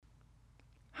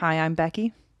Hi, I'm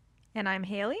Becky, And I'm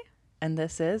Haley. and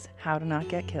this is How to Not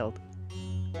Get Killed.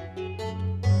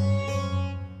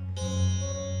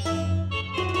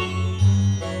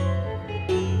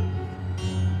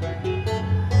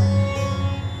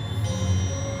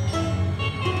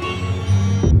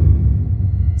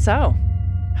 So,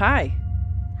 hi.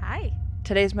 Hi.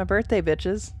 Today's my birthday,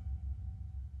 bitches.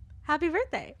 Happy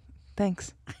birthday.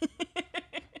 Thanks.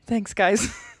 Thanks, guys.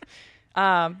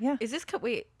 Yeah. Is this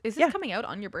Yeah. coming out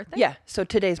on your birthday? Yeah, so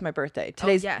today's my birthday.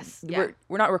 Today's yes, yeah.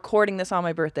 We're not recording this on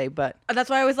my birthday, but That's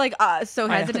why I was like so I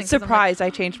know. hesitant. 'Cause I'm like- Surprise, I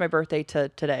changed my birthday to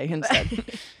today instead.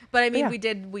 but I mean,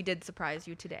 yeah. we did surprise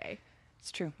you today.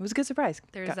 It's true. It was a good surprise.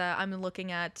 There's I'm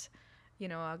looking at, you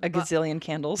know, a gazillion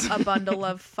candles. a bundle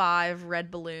of 5 red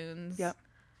balloons. Yep.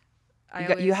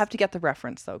 I You have to get the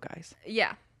reference though, guys.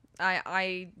 Yeah.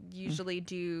 I usually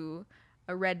do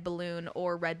a red balloon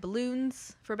or red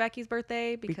balloons for Becky's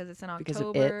birthday because it's in because of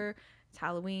October. It's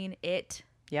Halloween. It.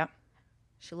 Yeah.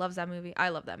 She loves that movie. I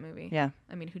love that movie. Yeah.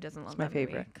 I mean, who doesn't love my that movie?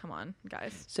 favorite. Come on,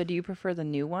 guys. So do you prefer the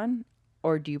new one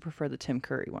or do you prefer the Tim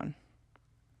Curry one?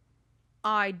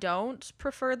 I don't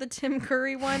prefer the Tim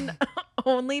Curry one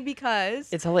only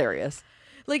because It's hilarious.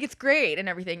 like it's great and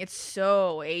everything. It's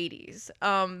so 80s.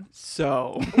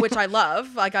 So Which I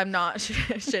love. Like I'm not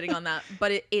shitting on that,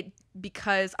 but it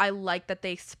because I like that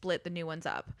they split the new ones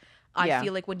up. I Yeah.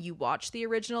 feel like when you watch the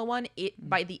original one,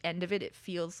 by the end of it, it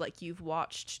feels like you've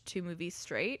watched 2 movies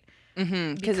straight.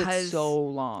 because it's so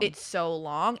long. It's so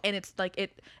long, and it's like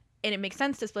and it makes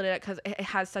sense to split it up because it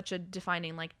has such a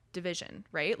defining like division,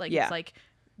 right? Like Yeah. it's like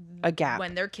a gap.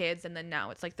 when they're kids, and then now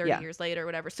it's like 30 Yeah. years later or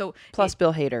whatever. So Plus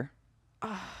Bill Hader.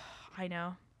 I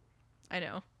know.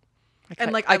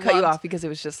 And like, I I cut you loved- off because it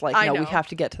was just like, I no, we know. have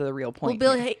to get to the real Well, point.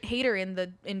 Bill here.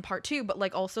 Hader in part 2, but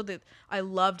like also I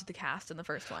loved the cast in the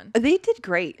first one. They did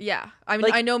great. Yeah, I mean,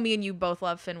 Like- I know me and you both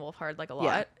love Finn Wolfhard like a lot,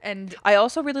 Yeah. and I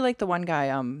also really like the one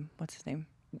guy. What's his name?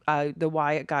 The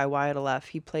Wyatt guy, Wyatt Aleph.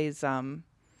 He plays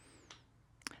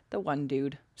the one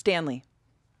dude, Stanley.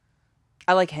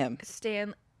 I like him.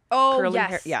 Stan. Oh Curly yes,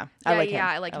 hair- yeah, I like him. Yeah,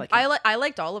 I like I him. like him. I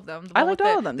liked all of them. The I one with liked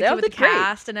all the- of them. The They kid all with the did great.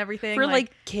 cast and everything. For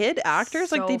like kid actors,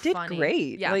 like they so did funny.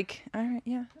 great. Yeah. Like, all right,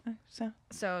 yeah.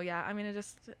 So yeah, I mean, it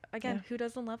just again, Yeah. who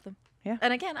doesn't love them? Yeah.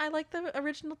 And again, I like the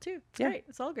original too. It's Yeah. great.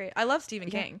 It's all great. I love Stephen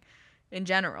Yeah. King, in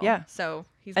general. Yeah. So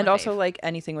he's And my also fave. like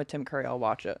anything with Tim Curry, I'll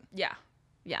watch it. yeah.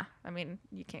 I mean,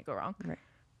 you can't go wrong.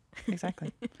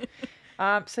 Exactly.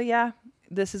 So yeah,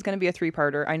 this is going to be a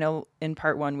 3-parter. I know in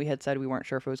part 1 we had said we weren't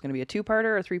sure if it was going to be a 2-parter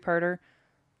or a 3-parter.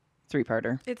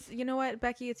 3-parter. It's you know what,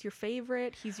 Becky, it's your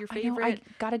favorite. He's your I know, favorite.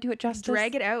 I got to do it justice.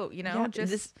 Drag it out, you know. Yeah,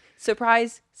 just this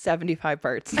surprise 75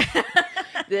 parts.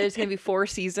 There's going to be 4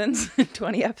 seasons,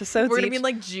 20 episodes we're gonna each. be in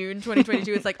like June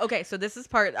 2022. It's like, okay, so this is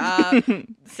part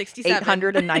 67.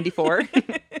 894.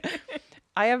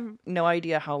 I have no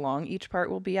idea how long each part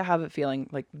will be. I have a feeling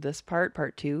like this part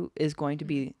 2, is going to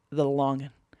be the long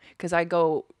one. Because I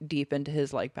go deep into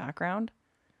his like background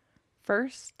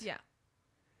first. Yeah.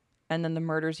 And then the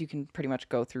murders you can pretty much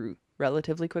go through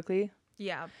relatively quickly.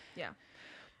 Yeah.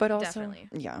 But also, Definitely.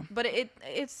 yeah. But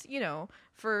it's, you know,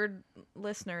 for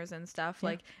listeners and stuff, Yeah.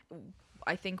 like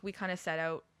I think we kind of set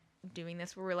out doing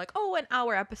this where we're like, oh, an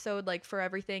hour episode like for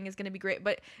everything is going to be great,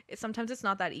 but sometimes it's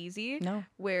not that easy. No.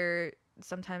 Where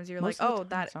sometimes you're Most like, of the oh, time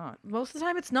that it's not. most of the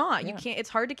time it's not. Yeah. You can't, it's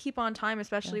hard to keep on time,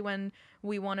 especially when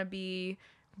we want to be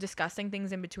discussing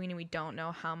things in between and we don't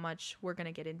know how much we're going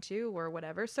to get into or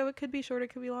whatever. So it could be short, it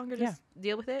could be longer. Yeah. Just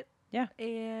deal with it. Yeah.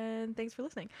 And thanks for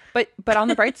listening. But on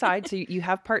the bright side, so you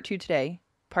have part 2 today.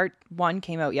 Part 1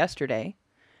 came out yesterday.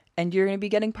 And you're going to be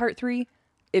getting part 3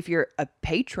 if you're a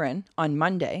patron on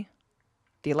Monday,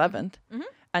 the 11th. Mhm.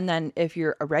 And then if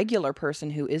you're a regular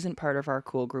person who isn't part of our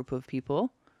cool group of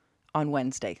people, on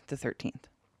Wednesday, the 13th.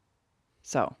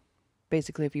 So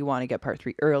basically, if you want to get part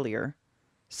 3 earlier,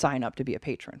 sign up to be a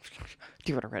patron.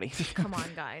 Do it already. Come on,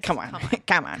 guys. Come on.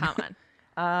 Come on. Come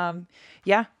on.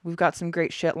 Yeah, we've got some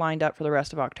great shit lined up for the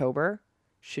rest of October.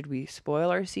 Should we spoil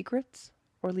our secrets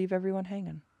or leave everyone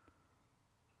hanging?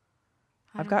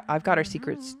 I've got our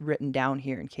secrets written down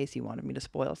here in case you wanted me to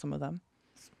spoil some of them.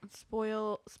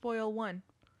 Spoil one.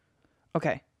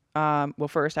 Okay. Well,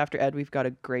 first, after Ed, we've got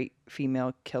a great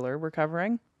female killer we're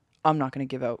covering. I'm not going to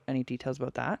give out any details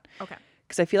about that Okay.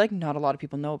 because I feel like not a lot of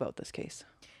people know about this case.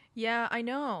 Yeah, I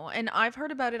know. And I've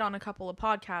heard about it on a couple of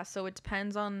podcasts, so it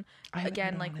depends on I haven't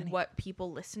again heard like on any. what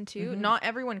people listen to. Mhm. Not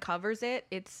everyone covers it.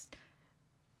 It's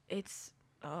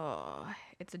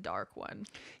a dark one.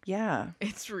 Yeah.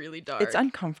 It's really dark. It's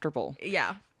uncomfortable.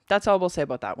 yeah. That's all we'll say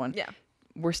about that one. Yeah.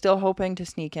 We're still hoping to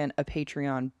sneak in a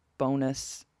Patreon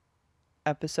bonus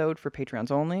episode for Patreons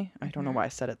only. I don't know why I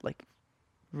said it like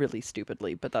really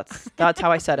stupidly, but that's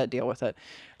how I said it. Deal with it.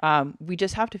 We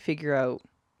just have to figure out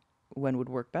when would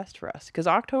work best for us, because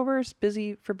October's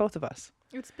busy for both of us.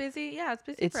 It's busy. Yeah, it's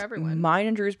busy for everyone. Mine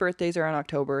and Drew's birthdays are in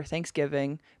October.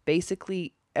 Thanksgiving,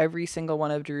 basically every single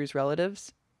one of Drew's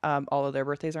relatives, all of their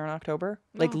birthdays are in October.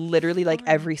 Like literally, like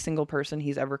every single person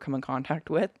he's ever come in contact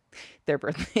with, their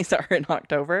birthdays are in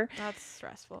October. That's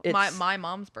stressful. My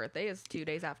mom's birthday is 2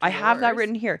 days after I have that yours.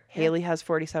 written here. Yeah. Haley has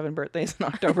 47 birthdays in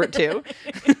October too,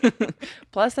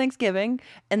 plus Thanksgiving,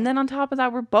 and then on top of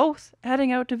that, we're both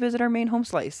heading out to visit our main home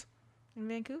slice in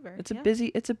Vancouver.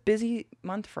 It's a busy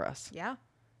month for us. Yeah.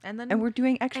 And we're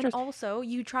doing extras. And also,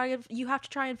 you have to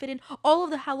try and fit in all of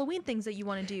the Halloween things that you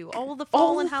want to do. All of the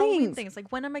fall and Halloween things.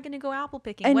 Like, when am I going to go apple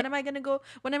picking? And when am I going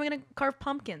to carve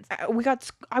pumpkins? We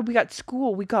got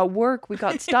school, we got work, we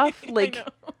got stuff. Like,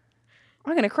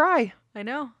 I'm going to cry. I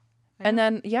know. And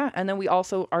then we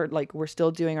also are like, we're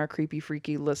still doing our creepy,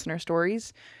 freaky listener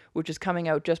stories, which is coming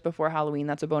out just before Halloween.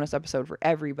 That's a bonus episode for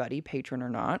everybody, patron or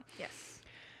not. Yes.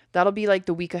 That'll be like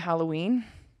the week of Halloween.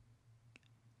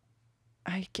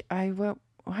 I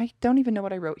don't even know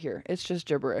what I wrote here. It's just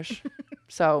gibberish.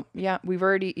 So yeah, we've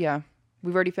already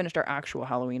finished our actual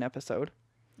Halloween episode.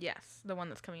 Yes, the one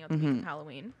that's coming out the week of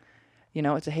Halloween. You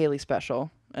know, it's a Haley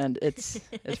special, and it's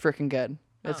freaking good.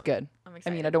 It's good. I'm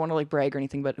excited. I mean, I don't want to like brag or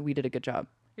anything, but we did a good job.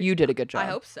 You did a good job. I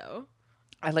hope so.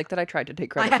 I like that I tried to take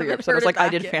credit for your episode. I was like, I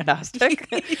did fantastic.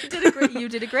 You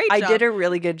did a great job. I did a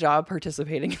really good job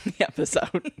participating in the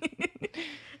episode.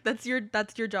 That's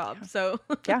your job. So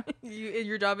yeah,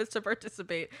 your job is to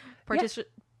participate.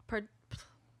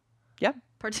 Yeah.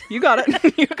 You got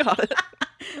it. You got it.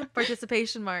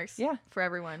 Participation marks. Yeah, for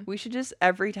everyone. We should just,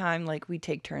 every time like we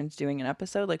take turns doing an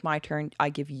episode, like my turn, I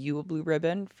give you a blue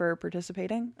ribbon for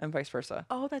participating, and vice versa.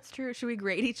 Oh, that's true. Should we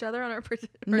grade each other on our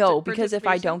No, because if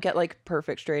I don't get like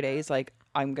perfect straight A's, like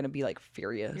I'm gonna be like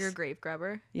furious. You're a grave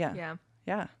grabber. Yeah. Yeah.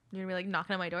 Yeah. You're gonna be like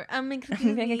knocking on my door.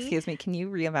 Excuse me, can you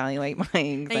reevaluate my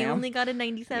exam? I only got a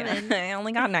 97. Yeah, I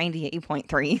only got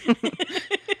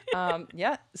 98.3.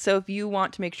 Yeah. So if you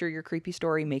want to make sure your creepy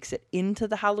story makes it into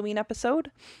the Halloween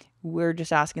episode, we're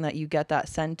just asking that you get that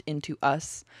sent into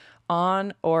us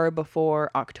on or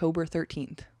before October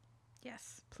 13th.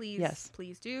 Yes, please. Yes.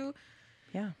 Please do.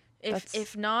 Yeah.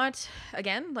 If not,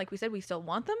 again, like we said, we still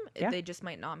want them. Yeah. They just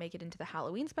might not make it into the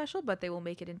Halloween special, but they will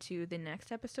make it into the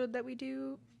next episode that we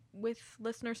do with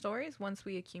listener stories once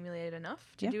we accumulate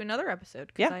enough to do another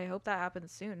episode. Because I hope that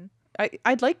happens soon.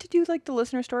 I'd like to do like the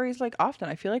listener stories like often.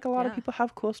 I feel like a lot of people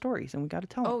have cool stories and we got to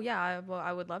tell them. Oh yeah,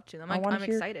 I would love to. I'm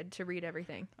excited to read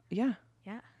everything. Yeah.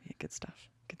 Yeah. Good stuff.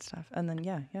 Good stuff. And then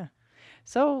yeah.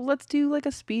 So let's do like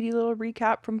a speedy little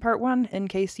recap from part 1 in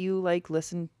case you like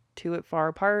listened to it far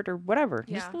apart or whatever.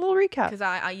 Yeah. Just a little recap. Because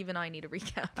I need a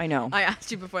recap. I know. I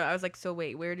asked you before. I was like, so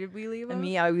wait, where did we leave off? And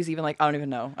me, I was even like, I don't even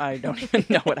know. I don't even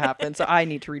know what happened. So I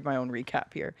need to read my own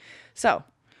recap here. So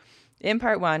in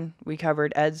part 1, we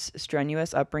covered Ed's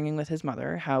strenuous upbringing with his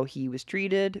mother, how he was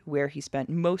treated, where he spent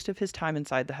most of his time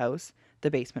inside the house,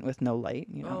 the basement with no light,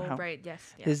 right,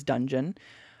 yes. His dungeon.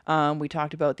 We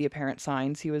talked about the apparent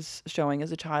signs he was showing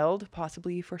as a child,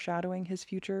 possibly foreshadowing his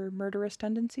future murderous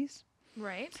tendencies.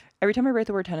 Right. Every time I write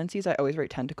the word tendencies, I always write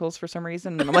tentacles for some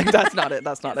reason. And I'm like, that's not it.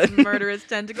 That's not it. Murderous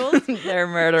tentacles. They're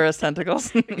murderous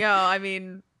tentacles. Yeah, I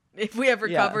mean, if we ever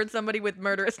covered somebody with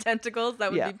murderous tentacles,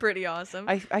 that would be pretty awesome.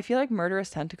 I feel like murderous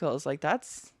tentacles, like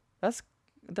that's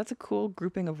a cool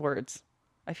grouping of words.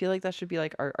 I feel like that should be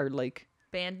like our like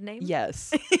band name.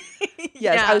 Yes. Yes.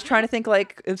 Yeah. I was trying to think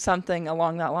like of something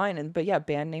along that line, but yeah,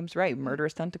 band name's right.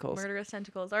 Murderous tentacles. Murderous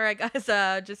tentacles. All right,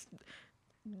 guys. Just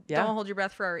don't hold your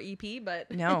breath for our EP,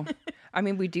 but no. I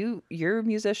mean, we do. You're a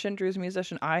musician. Drew's a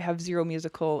musician. I have zero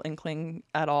musical inkling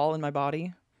at all in my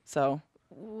body, so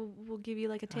we'll give you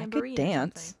like a tambourine. I could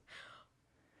dance.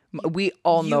 We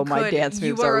all know my dance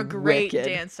moves are You are a great wicked.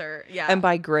 dancer. Yeah. And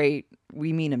by great,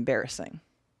 we mean embarrassing.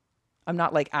 I'm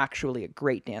not like actually a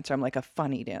great dancer. I'm like a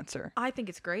funny dancer. I think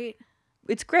it's great.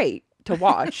 It's great to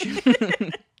watch.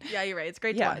 Yeah, you're right. It's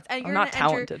great to watch. And you're not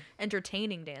talented.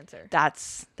 Entertaining dancer.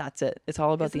 That's it. It's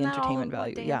all about the entertainment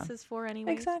value. Isn't that all what dance is for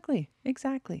anyway?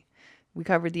 Exactly. We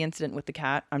covered the incident with the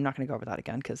cat. I'm not going to go over that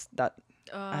again because that.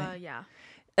 Yeah.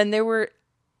 And there were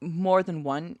more than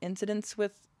one incidents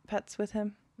with pets with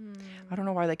him. I don't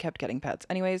know why they kept getting pets.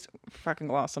 Anyways, fucking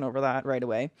glossing over that right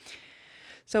away.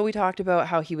 So we talked about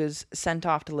how he was sent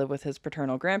off to live with his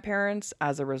paternal grandparents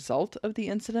as a result of the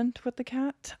incident with the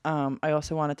cat. I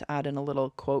also wanted to add in a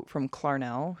little quote from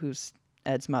Clarnell, who's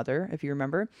Ed's mother, if you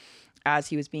remember, as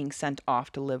he was being sent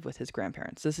off to live with his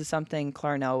grandparents. This is something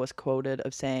Clarnell was quoted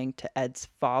of saying to Ed's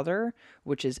father,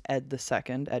 which is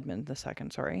Edmund II,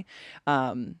 sorry,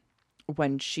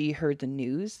 when she heard the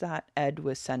news that Ed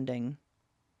was sending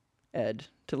Ed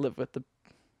to live with the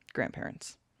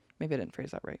grandparents. Maybe I didn't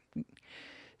phrase that right.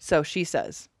 So she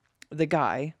says, the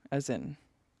guy, as in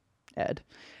Ed,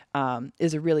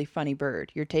 is a really funny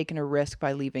bird. You're taking a risk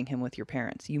by leaving him with your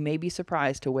parents. You may be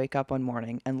surprised to wake up one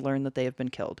morning and learn that they have been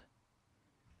killed.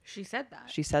 She said that.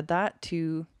 She said that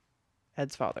to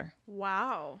Ed's father.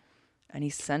 Wow. And he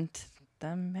sent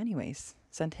him anyways.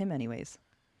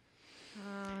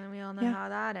 We all know how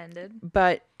that ended.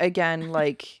 But again,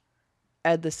 like,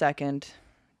 Ed II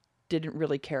didn't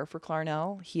really care for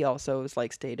Clarnell. He also was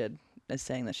like stated as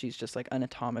saying that she's just like an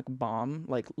atomic bomb.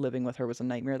 Like, living with her was a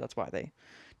nightmare. That's why they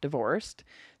divorced.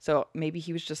 So maybe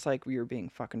he was just like, you're being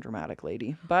fucking dramatic,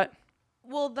 lady. But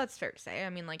well, that's fair to say. I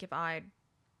mean, like, I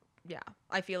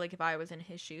feel like if I was in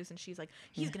his shoes and she's like,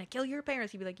 he's gonna kill your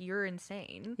parents, he'd be like, you're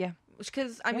insane. Yeah.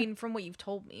 Because I mean, from what you've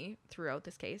told me throughout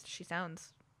this case, she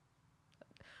sounds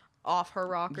off her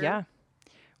rocker. Yeah.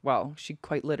 Well, she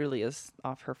quite literally is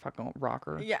off her fucking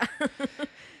rocker. Yeah.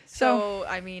 So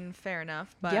I mean, fair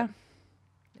enough. But yeah.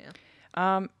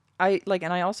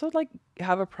 I also like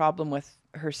have a problem with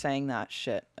her saying that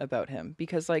shit about him,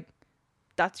 because like,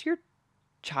 that's your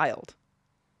child.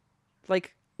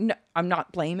 Like, no, I'm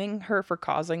not blaming her for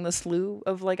causing the slew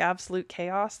of like absolute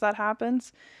chaos that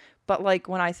happens, but like,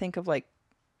 when I think of like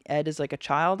Ed as like a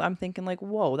child, I'm thinking like,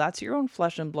 whoa, that's your own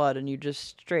flesh and blood, and you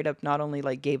just straight up not only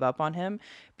like gave up on him,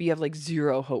 but you have like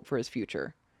zero hope for his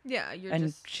future. Yeah,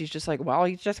 she's just like, well,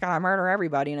 he's just gotta murder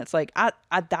everybody. And it's like, at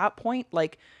that point,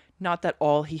 like, not that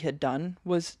all he had done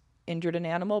was injured an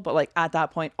animal, but like, at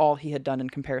that point, all he had done in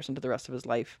comparison to the rest of his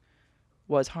life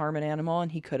was harm an animal,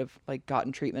 and he could have like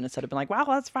gotten treatment instead of been like, well,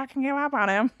 let's fucking give up on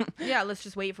him. Yeah, let's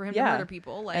just wait for him to murder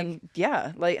people. Like, and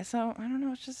yeah, like, so I don't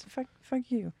know, it's just fuck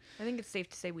you. I think it's safe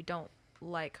to say we don't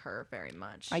like her very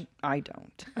much. I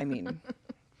don't. I mean,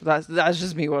 that's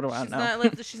just me. What do I know?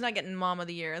 She's not getting Mom of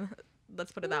the Year.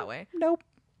 Let's put it that way. Nope.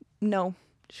 No.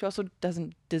 She also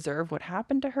doesn't deserve what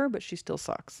happened to her, but she still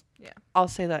sucks. Yeah. I'll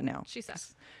say that now. She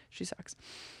sucks. She sucks.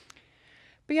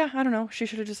 But yeah, I don't know. She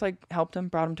should have just like helped him,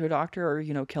 brought him to a doctor, or,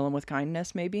 you know, kill him with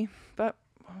kindness maybe. But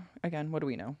again, what do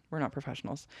we know? We're not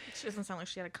professionals. She doesn't sound like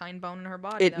she had a kind bone in her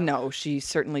body. No, she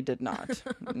certainly did not.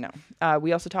 No.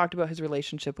 We also talked about his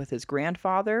relationship with his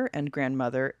grandfather and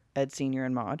grandmother, Ed Sr.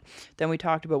 and Maud. Then we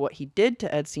talked about what he did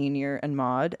to Ed Sr. and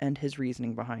Maud and his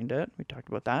reasoning behind it. We talked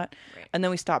about that. Right. And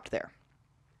then we stopped there.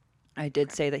 I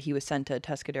did say that he was sent to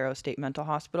Atascadero State Mental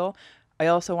Hospital. I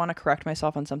also want to correct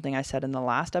myself on something I said in the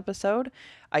last episode.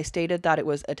 I stated that it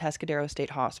was Atascadero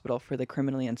State Hospital for the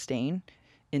criminally insane.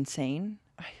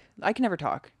 I can never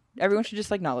talk. Everyone should just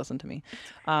like not listen to me.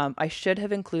 I should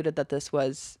have included that this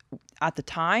was, at the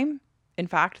time, in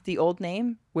fact, the old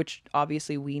name, which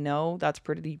obviously we know that's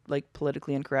pretty like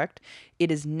politically incorrect. It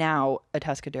is now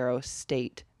Atascadero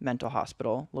State Mental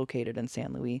Hospital, located in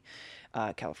San Luis,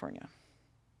 California.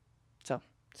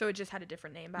 So it just had a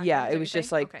different name back then? Yeah, it was just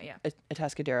like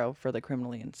Atascadero for the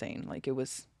criminally insane. Like, it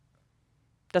was,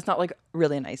 that's not like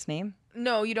really a nice name.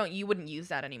 No, you wouldn't use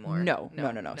that anymore. No.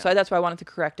 So that's why I wanted to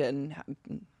correct it and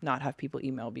not have people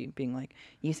email me being like,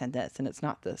 you said this and it's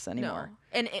not this anymore.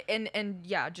 No. And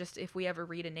yeah, just if we ever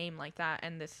read a name like that,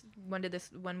 and when did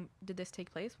this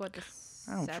take place? What, the 70s?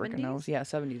 I don't freaking know. Yeah,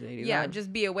 70s, 80s. Yeah,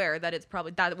 just be aware that it's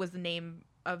probably, that was the name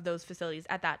of those facilities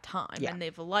at that time, and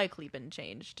they've likely been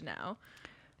changed now.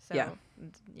 So,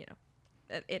 you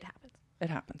know, it happens. It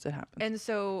happens. And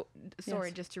so,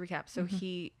 sorry, just to recap. So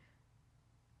he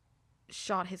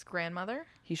shot his grandmother.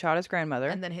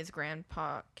 And then his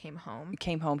grandpa came home.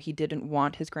 He didn't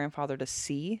want his grandfather to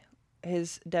see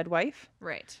his dead wife.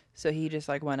 Right. So he just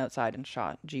like went outside and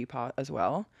shot G-Pot as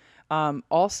well.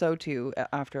 Also, too,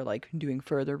 after like doing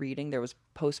further reading, there was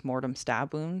post-mortem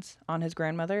stab wounds on his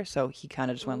grandmother. So he kind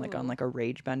of just went like on like a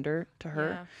rage bender to her.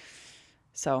 Yeah.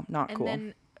 So not cool. And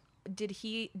then did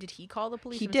he call the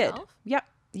police himself? He did. Yep.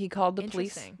 He called the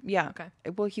police. Yeah. Okay.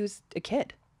 Well, he was a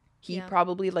kid. He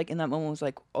probably like in that moment was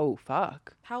like, oh,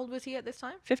 fuck. How old was he at this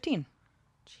time? 15.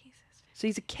 Jesus. 15. So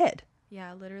he's a kid.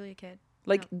 Yeah, literally a kid.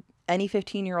 Like any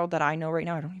 15-year-old that I know right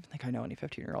now, I don't even think I know any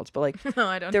 15-year-olds, but like, no,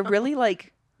 I don't they're know. really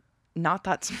like not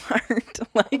that smart.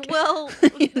 Like, well,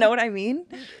 you know what I mean?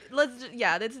 Let's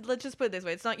just put it this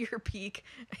way. It's not your peak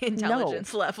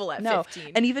intelligence level at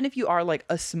 15. And even if you are like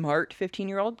a smart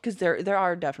 15-year-old, because there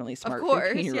are definitely smart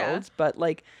 15-year-olds, but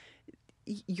like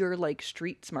your like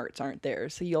street smarts aren't there.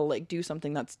 So you'll like do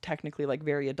something that's technically like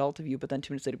very adult of you, but then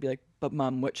 2 minutes later be like, but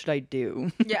Mom, what should I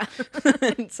do? Yeah.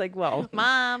 It's like, well,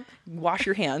 Mom, wash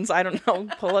your hands. I don't know.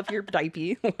 Pull up your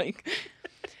diaper. Like,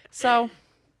 so.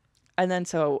 And then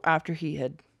so after he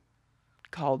had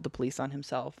called the police on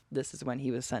himself, this is when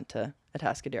he was sent to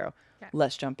Atascadero. Okay.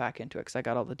 Let's jump back into it because I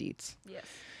got all the deets. Yes.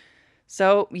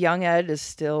 So young Ed is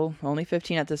still only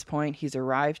 15 at this point. He's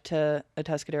arrived to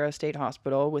Atascadero State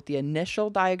Hospital with the initial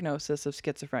diagnosis of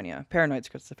paranoid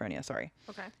schizophrenia, sorry.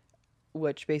 Okay.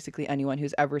 Which basically anyone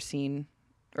who's ever seen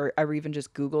or ever even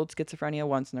just Googled schizophrenia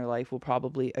once in their life will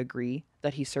probably agree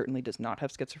that he certainly does not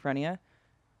have schizophrenia.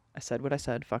 I said what I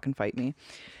said, fucking fight me.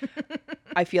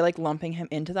 I feel like lumping him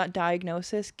into that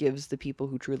diagnosis gives the people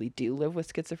who truly do live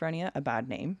with schizophrenia a bad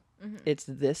name. Mm-hmm. It's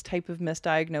this type of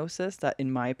misdiagnosis that,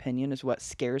 in my opinion, is what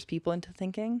scares people into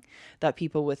thinking that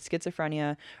people with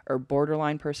schizophrenia or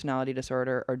borderline personality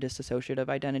disorder or dissociative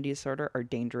identity disorder are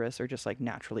dangerous or just like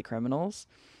naturally criminals.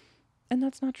 And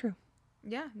that's not true.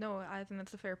 Yeah, no, I think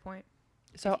that's a fair point.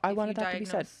 So I wanted that to be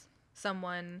said.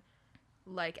 Someone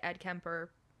like Ed Kemper,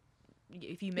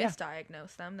 if you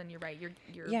misdiagnose them, then you're right.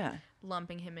 You're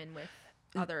lumping him in with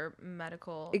other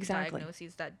medical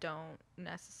diagnoses that don't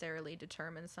necessarily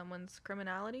determine someone's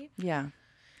criminality. Yeah.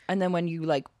 And then when you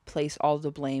like place all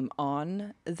the blame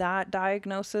on that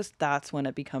diagnosis, that's when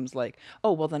it becomes like,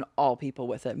 oh, well then all people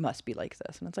with it must be like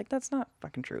this. And it's like, that's not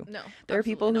fucking true. No. There are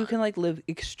people who can like live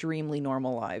extremely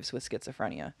normal lives with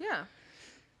schizophrenia. Yeah.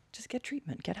 Just get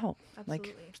treatment, get help. Absolutely.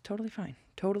 Like, it's totally fine.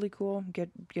 Totally cool. Get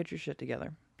your shit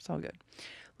together. It's all good.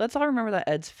 Let's all remember that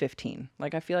Ed's 15.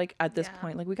 Like, I feel like at this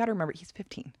point, like, we got to remember he's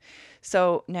 15.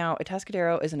 So now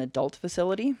Atascadero is an adult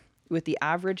facility with the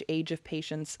average age of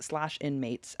patients /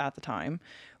 inmates at the time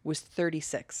was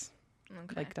 36.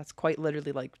 Okay. Like, that's quite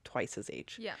literally like twice his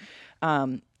age. Yeah.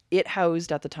 It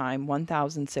housed at the time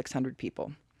 1,600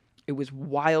 people. It was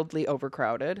wildly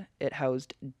overcrowded. It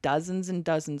housed dozens and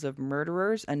dozens of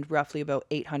murderers and roughly about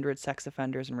 800 sex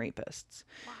offenders and rapists.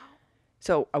 Wow.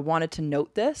 So I wanted to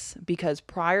note this because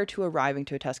prior to arriving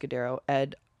to Atascadero,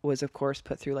 Ed was, of course,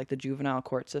 put through like the juvenile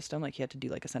court system. Like he had to do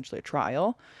like essentially a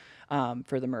trial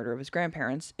for the murder of his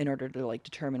grandparents in order to like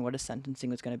determine what his sentencing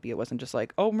was going to be. It wasn't just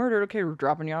like, oh, murdered. Okay, we're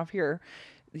dropping you off here.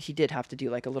 He did have to do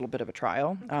like a little bit of a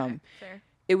trial. Okay, fair.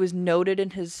 It was noted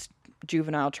in his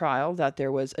juvenile trial that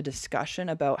there was a discussion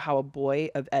about how a boy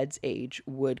of Ed's age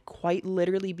would quite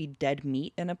literally be dead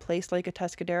meat in a place like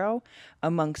Atascadero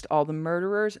amongst all the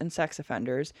murderers and sex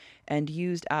offenders and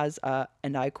used as a,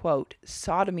 and I quote,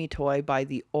 sodomy toy by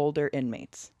the older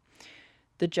inmates.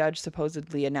 The judge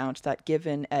supposedly announced that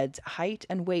given Ed's height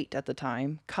and weight at the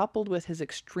time, coupled with his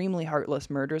extremely heartless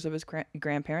murders of his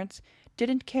grandparents,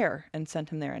 didn't care and sent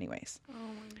him there anyways. Oh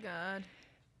my God.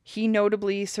 He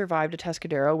notably survived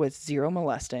Atascadero with zero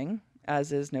molesting,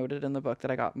 as is noted in the book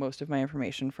that I got most of my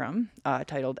information from,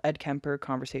 titled Ed Kemper,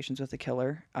 Conversations with a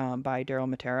Killer by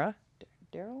Daryl Matera.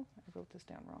 Daryl? I wrote this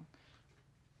down wrong.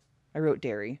 I wrote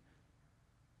Derry.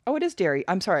 Oh, it is Derry.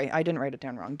 I'm sorry. I didn't write it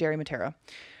down wrong. Derry Matera.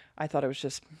 I thought it was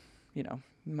just,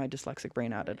 my dyslexic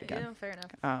brain at it again. Yeah, fair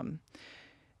enough.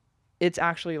 It's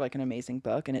actually like an amazing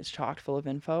book, and it's chocked full of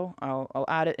info. I'll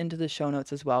add it into the show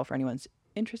notes as well for anyone's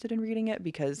interested in reading it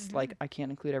because like I can't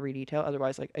include every detail,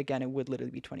 otherwise like again it would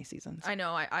literally be 20 seasons. I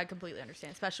know, I completely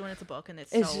understand, especially when it's a book and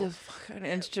it's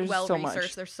just well so researched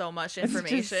much. There's so much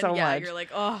information. It's just so much. You're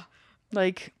like, oh,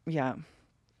 like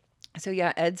so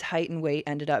Ed's height and weight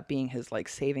ended up being his like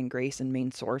saving grace and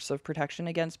main source of protection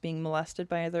against being molested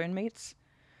by other inmates.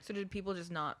 So did people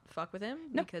just not fuck with him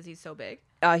because he's so big?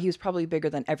 He was probably bigger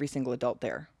than every single adult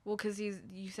there. Well, because you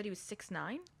said he was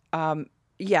 6'9"?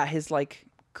 Yeah, his like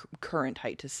current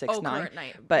height is 6'9", current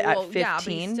height. But at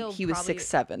 15 he was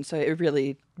 6'7", so it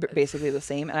really basically the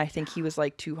same. And I think he was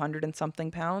like 200 and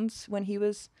something pounds when he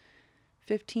was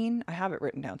 15. I have it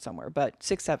written down somewhere, but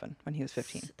 6'7" when he was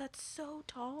 15. That's so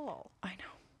tall. I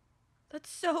know. That's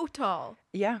so tall.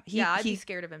 Yeah. I'd be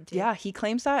scared of him too. Yeah, he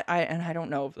claims that, I don't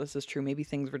know if this is true, maybe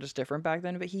things were just different back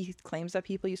then, but he claims that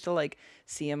people used to like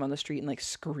see him on the street and like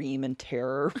scream in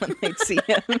terror when they'd see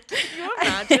him. Can you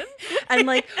imagine? And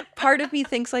like part of me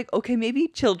thinks like, okay, maybe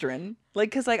children, like,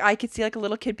 because like I could see like a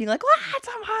little kid being like, "Wow, it's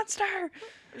a monster."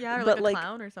 Yeah, or like a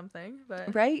clown or something.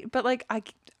 But right, but like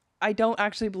I don't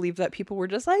actually believe that people were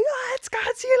just like, "Oh, it's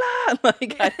Godzilla."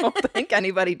 Like, I don't think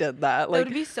anybody did that. Like, that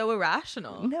would be so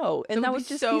irrational. No, and that would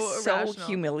just be so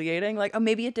humiliating. Like, oh,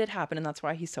 maybe it did happen, and that's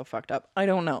why he's so fucked up. I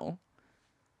don't know,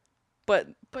 but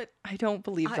I don't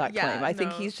believe that claim. I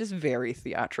think he's just very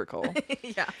theatrical.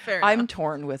 Yeah, fair enough. I'm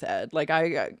torn with Ed. Like,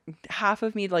 half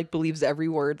of me like believes every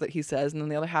word that he says, and then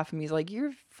the other half of me is like,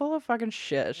 "You're full of fucking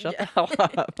shit. Shut the hell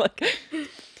up." Like,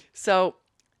 so.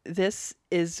 This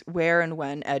is where and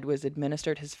when Ed was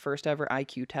administered his first ever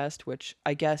IQ test, which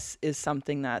I guess is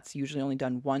something that's usually only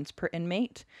done once per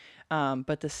inmate.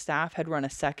 But the staff had run a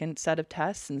second set of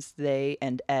tests since they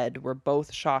and Ed were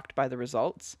both shocked by the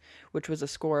results, which was a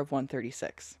score of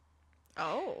 136.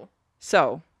 Oh.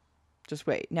 So, Just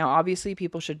wait. Now, obviously,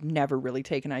 people should never really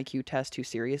take an IQ test too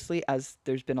seriously, as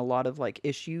there's been a lot of like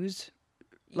issues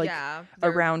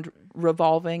around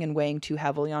revolving and weighing too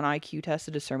heavily on IQ tests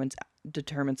to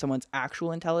determine someone's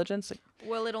actual intelligence.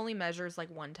 Well, it only measures like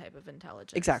one type of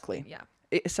intelligence. Exactly. Yeah.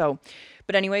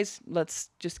 But anyways,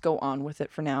 let's just go on with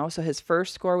it for now. So his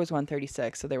first score was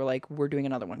 136. So they were like, we're doing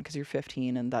another one because you're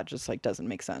 15 and that just like doesn't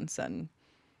make sense. And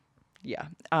yeah.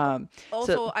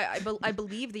 Also, I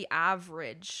believe the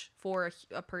average for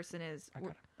a person is.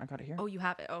 I got it here. Oh, you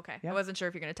have it. Okay. Yeah. I wasn't sure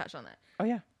if you're going to touch on that. Oh,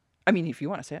 yeah. I mean, if you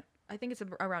want to say it. I think it's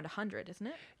around 100, isn't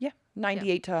it? Yeah.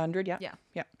 98 to 100. Yeah. Yeah.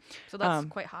 Yeah. So that's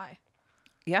quite high.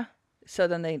 Yeah. So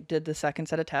then they did the second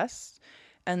set of tests.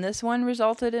 And this one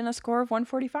resulted in a score of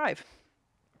 145.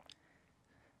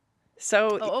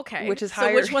 So, okay. Which is higher.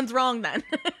 So which one's wrong then?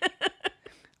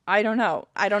 I don't know.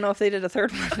 I don't know if they did a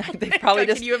third one. They probably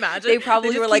Can you imagine? They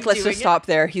probably were like, let's just stop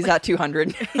there. He's at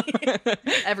 200.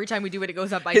 Every time we do it, it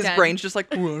goes up by His 10. brain's just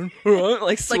like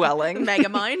swelling. Like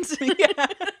Megamind. Yeah.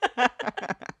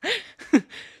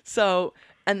 So,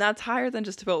 and that's higher than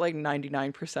just about like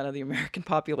 99% of the American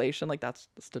population. Like that's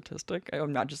the statistic.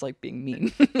 I'm not just like being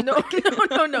mean. No.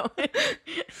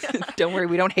 Don't worry,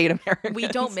 we don't hate Americans. We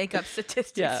don't make up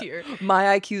statistics here.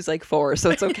 My IQ's like 4, so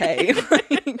it's okay.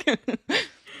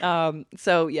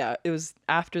 So yeah, it was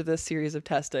after this series of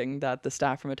testing that the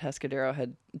staff from Atascadero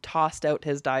had tossed out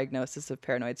his diagnosis of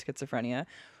paranoid schizophrenia,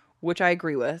 which I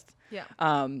agree with.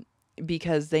 Yeah.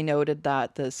 Because they noted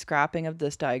that the scrapping of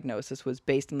this diagnosis was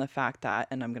based on the fact that,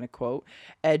 and I'm going to quote,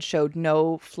 Ed showed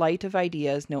no flight of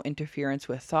ideas, no interference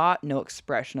with thought, no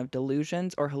expression of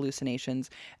delusions or hallucinations,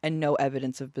 and no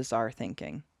evidence of bizarre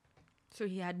thinking. So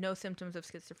he had no symptoms of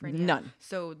schizophrenia? None.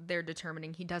 So they're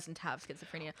determining he doesn't have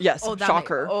schizophrenia? Yes,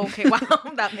 shocker. Okay, wow,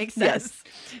 that makes sense.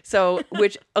 Yes. So,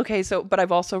 but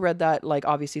I've also read that, like,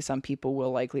 obviously some people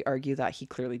will likely argue that he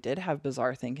clearly did have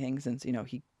bizarre thinking since,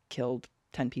 he killed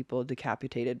 10 people,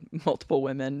 decapitated multiple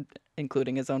women,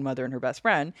 including his own mother and her best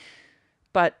friend.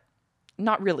 But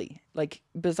not really. Like,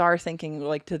 bizarre thinking,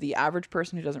 like, to the average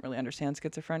person who doesn't really understand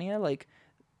schizophrenia, like,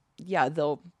 yeah,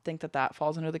 they'll think that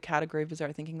falls under the category of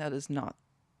bizarre thinking. That is not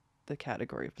the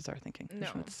category of bizarre thinking. No. I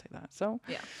just wanted to say that. So,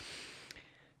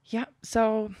 yeah.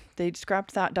 So they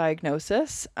scrapped that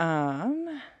diagnosis.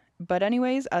 But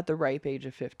anyways, at the ripe age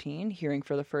of 15, hearing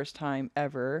for the first time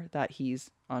ever that he's,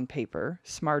 on paper,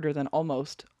 smarter than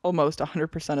almost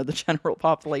 100% of the general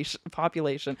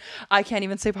population. I can't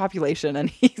even say population,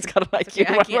 and he's got an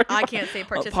IQ. Okay, I can't say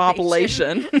participation.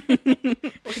 Population.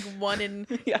 Like 1 in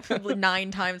probably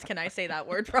 9 times can I say that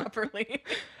word properly.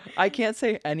 I can't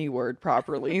say any word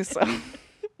properly, so...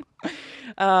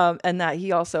 and that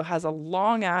he also has a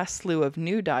long ass slew of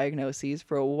new diagnoses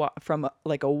from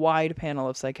a wide panel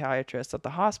of psychiatrists at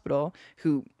the hospital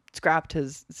who scrapped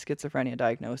his schizophrenia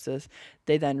diagnosis.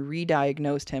 They then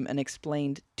re-diagnosed him and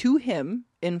explained to him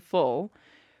in full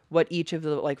what each of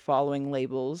the following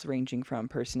labels, ranging from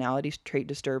personality trait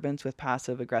disturbance with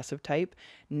passive aggressive type,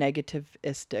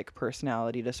 negativistic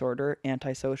personality disorder,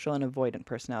 antisocial and avoidant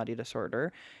personality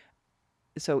disorder.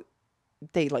 So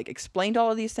they explained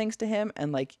all of these things to him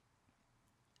and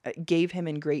gave him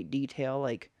in great detail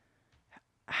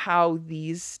how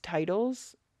these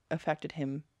titles affected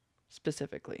him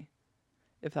specifically,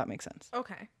 if that makes sense.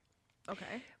 Okay.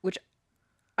 Which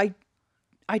I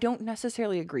don't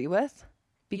necessarily agree with,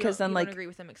 because you don't agree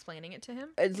with them explaining it to him?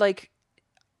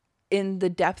 In the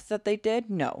depth that they did,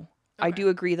 no. Okay. I do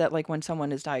agree that when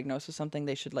someone is diagnosed with something,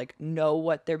 they should know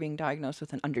what they're being diagnosed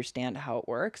with and understand how it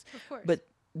works. Of course. But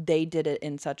they did it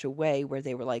in such a way where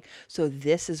they were so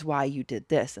this is why you did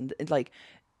this, and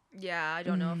yeah, I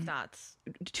don't know if that's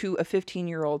to a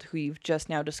 15-year-old who you've just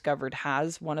now discovered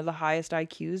has one of the highest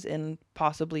IQs in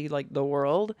possibly the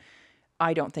world.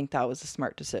 I don't think that was a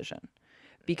smart decision,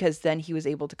 because then he was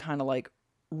able to kind of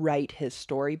write his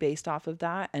story based off of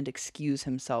that and excuse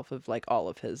himself of all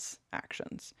of his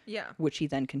actions. Yeah. Which he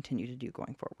then continued to do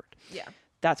going forward. Yeah.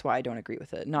 That's why I don't agree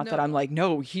with it. Not that I'm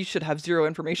no, he should have zero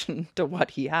information to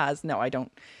what he has. No, I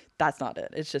don't. That's not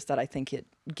it. It's just that I think it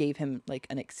gave him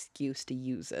an excuse to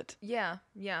use it. Yeah,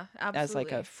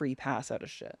 absolutely. As a free pass out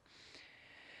of shit.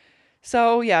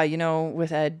 So yeah,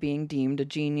 with Ed being deemed a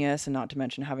genius, and not to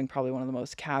mention having probably one of the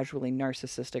most casually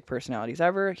narcissistic personalities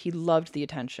ever, he loved the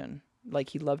attention.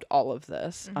 He loved all of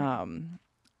this. Mm-hmm.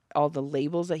 All the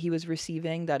labels that he was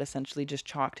receiving that essentially just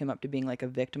chalked him up to being a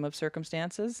victim of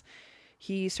circumstances.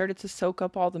 He started to soak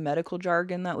up all the medical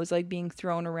jargon that was being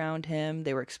thrown around him.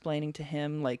 They were explaining to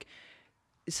him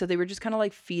so they were just kind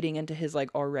of feeding into his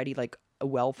already a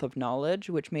wealth of knowledge,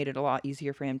 which made it a lot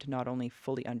easier for him to not only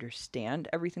fully understand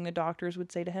everything the doctors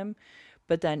would say to him,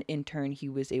 but then in turn he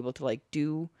was able to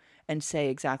do and say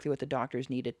exactly what the doctors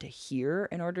needed to hear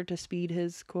in order to speed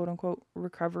his quote unquote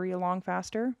recovery along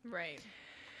faster. Right.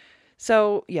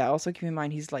 So, yeah, also keep in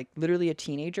mind he's like literally a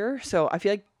teenager. So I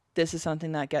feel like this is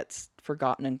something that gets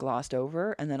forgotten and glossed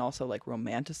over and then also like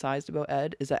romanticized about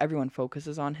Ed, is that everyone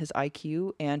focuses on his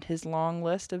IQ and his long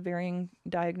list of varying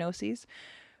diagnoses.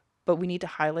 But we need to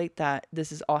highlight that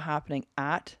this is all happening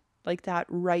at like that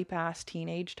ripe ass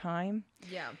teenage time.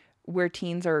 Yeah. Where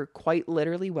teens are quite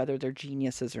literally, whether they're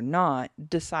geniuses or not,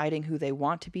 deciding who they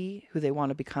want to be, who they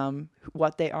want to become,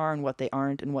 what they are and what they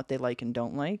aren't, and what they like and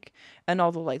don't like, and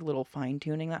all the like little fine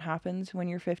tuning that happens when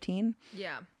you're 15.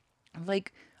 Yeah.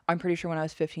 Like, I'm pretty sure when I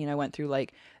was 15, I went through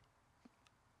like,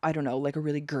 I don't know, like a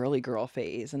really girly girl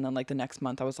phase, and then like the next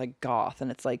month I was like goth, and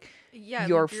it's like, yeah,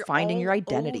 you're like finding your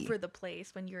identity all over the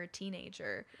place when you're a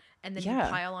teenager, and then you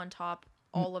pile on top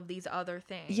all of these other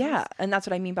things. Yeah, and that's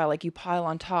what I mean by like you pile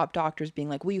on top doctors being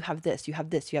like, well, you have this, you have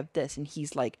this, you have this, and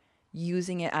he's like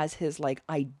using it as his like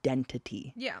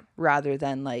identity. Yeah. Rather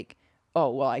than like,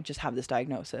 oh, well, I just have this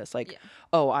diagnosis. Like,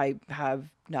 oh, I have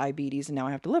diabetes and now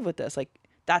I have to live with this. Like,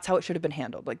 that's how it should have been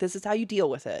handled. Like, this is how you deal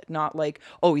with it. Not like,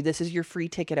 oh, this is your free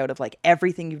ticket out of like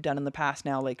everything you've done in the past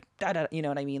now. Like, you know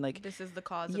what I mean? Like, this is the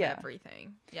cause of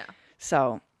everything. Yeah.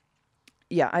 So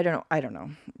yeah, I don't know.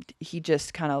 He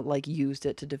just kind of like used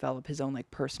it to develop his own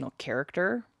like personal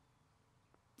character.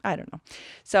 I don't know.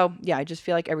 So yeah, I just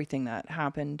feel like everything that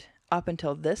happened up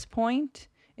until this point,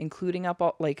 including up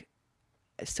all like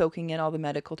soaking in all the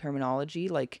medical terminology,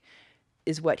 like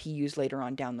is what he used later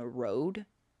on down the road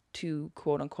to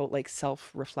quote unquote like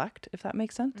self-reflect, if that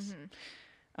makes sense.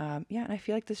 Yeah, and I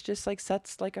feel like this just like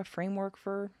sets like a framework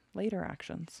for later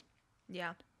actions.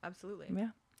 Yeah, absolutely. Yeah.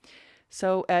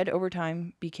 So Ed, over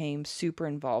time, became super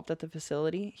involved at the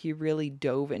facility. He really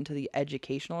dove into the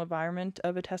educational environment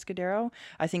of Atascadero.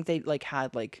 I think they like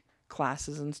had like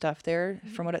classes and stuff there,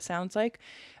 from what it sounds like.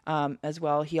 As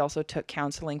well, he also took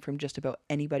counseling from just about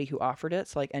anybody who offered it.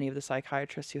 So like any of the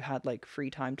psychiatrists who had like free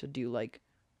time to do like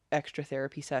extra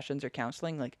therapy sessions or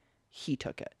counseling, like he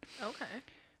took it.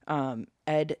 Okay.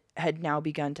 Ed had now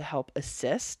begun to help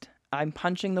assist. I'm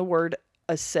punching the word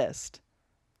assist.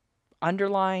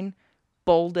 Underline,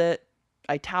 bold it,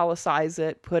 italicize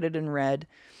it, put it in red.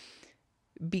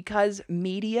 Because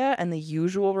media and the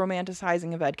usual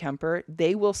romanticizing of Ed Kemper,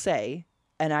 they will say,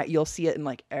 and you'll see it in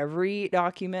like every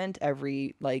document,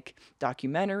 every like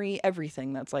documentary,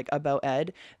 everything that's like about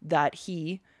Ed, that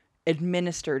he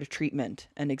administered treatment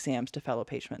and exams to fellow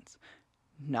patients.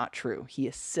 Not true. He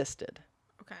assisted.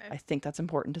 Okay. I think that's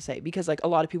important to say because like a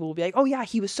lot of people will be like, oh yeah,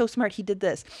 he was so smart. He did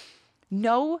this.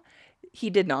 No, he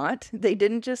did not. They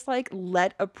didn't just like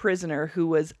let a prisoner who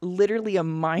was literally a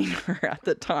minor at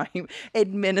the time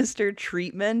administer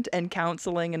treatment and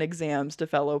counseling and exams to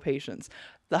fellow patients.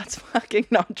 That's fucking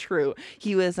not true.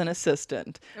 He was an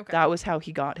assistant. Okay. That was how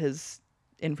he got his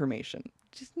information.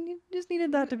 Just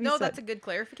needed that to be said. No, that's a good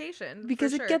clarification.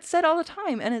 Because it gets said all the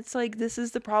time. And it's like, this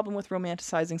is the problem with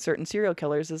romanticizing certain serial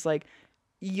killers is like,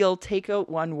 you'll take out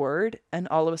one word and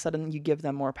all of a sudden you give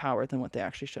them more power than what they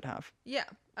actually should have. Yeah,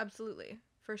 absolutely.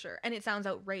 For sure. And it sounds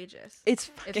outrageous. It's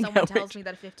fucking If someone tells me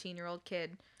that a 15-year-old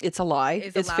kid it's a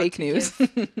lie. It's fake news.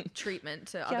 Treatment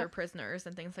to other prisoners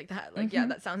and things like that. Like, yeah,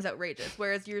 that sounds outrageous.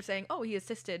 Whereas you're saying, oh, he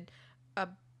assisted a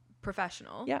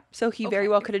professional. Yeah. So he very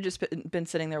well could have just been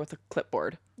sitting there with a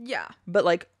clipboard. Yeah. But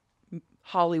like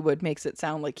Hollywood makes it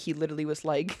sound like he literally was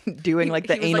like doing like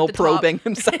the anal like probing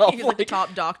himself. He's like the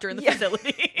top doctor in the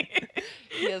facility.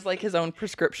 He has like his own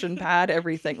prescription pad,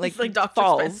 everything. Like, it's like Dr.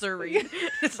 Spencer Reed.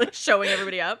 It's like showing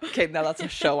everybody up. Okay, now that's a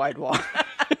show I'd watch.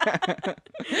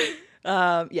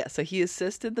 Yeah, so he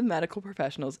assisted the medical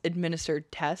professionals,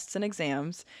 administered tests and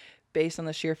exams based on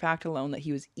the sheer fact alone that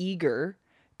he was eager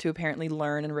to apparently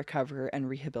learn and recover and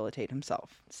rehabilitate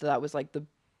himself. So that was like the...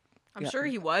 I'm sure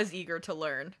he was eager to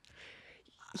learn.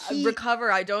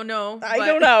 Recover, I don't know. I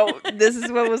don't know. This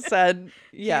is what was said.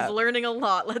 Yeah. He's learning a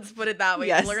lot. Let's put it that way.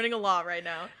 Yes. He's learning a lot right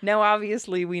now. Now,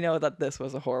 obviously, we know that this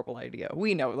was a horrible idea.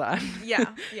 We know that. Yeah,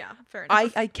 fair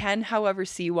enough. I can, however,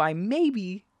 see why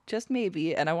maybe, just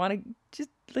maybe, and I want to just,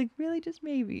 like, really just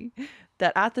maybe,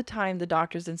 that at the time, the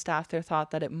doctors and staff there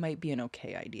thought that it might be an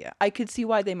okay idea. I could see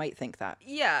why they might think that.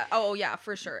 Yeah. Oh, yeah,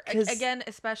 for sure. Again,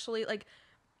 especially, like,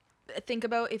 think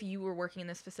about if you were working in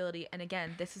this facility, and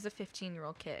again, this is a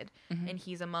 15-year-old kid, and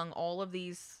he's among all of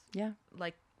these,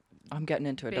 like, I'm getting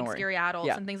into it. Big don't worry. Scary adults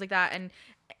and things like that, and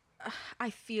I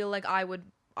feel like I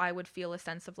would feel a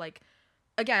sense of like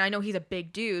again, I know he's a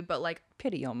big dude, but like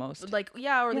pity almost. Like,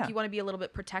 yeah, or like you want to be a little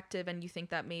bit protective and you think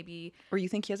that maybe, or you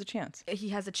think he has a chance. He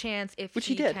has a chance if Which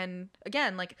he can,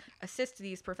 again, like assist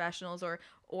these professionals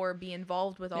or be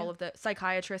involved with all of the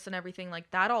psychiatrists and everything.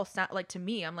 Like that all sound like, to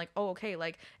me, I'm like, oh, okay,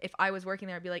 like if I was working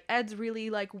there, I'd be like, Ed's really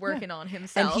like working on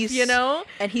himself, and he's,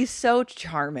 and he's so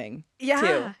charming too.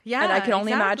 Yeah, and I can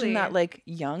only imagine that like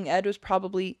young Ed was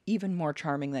probably even more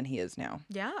charming than he is now.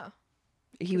 Yeah,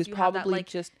 he was probably that, like,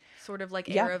 just sort of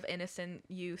like air of innocent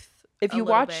youth. If you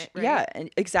watch, bit,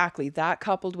 right? Exactly. That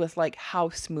coupled with like how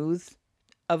smooth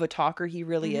of a talker he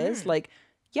really is, like,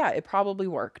 it probably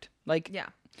worked. Like, yeah,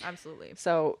 absolutely.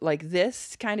 So like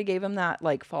this kind of gave him that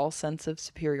like false sense of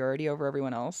superiority over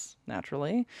everyone else,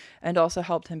 naturally, and also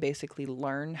helped him basically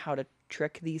learn how to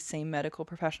trick these same medical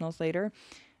professionals later.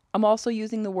 I'm also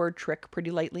using the word trick pretty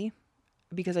lightly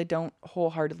because I don't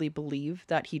wholeheartedly believe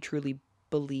that he truly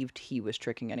believed he was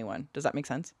tricking anyone. Does that make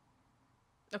sense?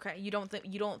 Okay, you don't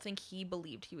think he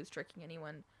believed he was tricking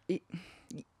anyone?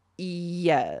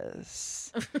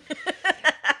 Yes.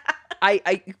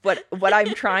 What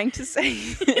I'm trying to say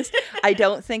is I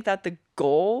don't think that the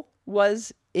goal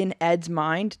was in Ed's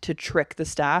mind to trick the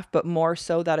staff, but more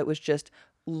so that it was just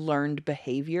learned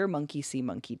behavior, monkey see,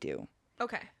 monkey do.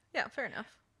 Okay. Yeah, fair enough.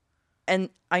 And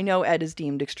I know Ed is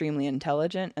deemed extremely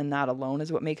intelligent, and that alone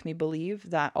is what makes me believe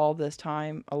that all this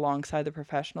time alongside the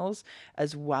professionals,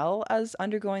 as well as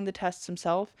undergoing the tests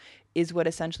himself, is what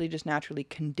essentially just naturally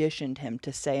conditioned him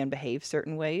to say and behave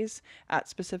certain ways at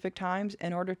specific times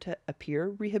in order to appear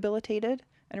rehabilitated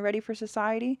and ready for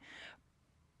society.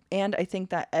 And I think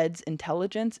that Ed's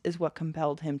intelligence is what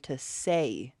compelled him to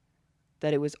say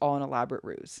that it was all an elaborate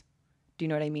ruse. Do you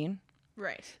know what I mean?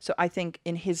 Right. So I think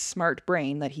in his smart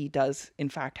brain that he does in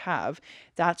fact have,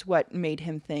 that's what made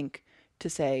him think to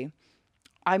say,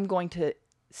 I'm going to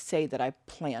say that I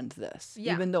planned this,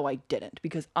 even though I didn't,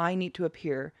 because I need to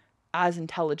appear as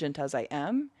intelligent as I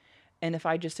am. And if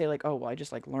I just say like, oh, well, I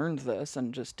just like learned this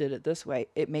and just did it this way,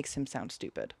 it makes him sound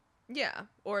stupid. Yeah.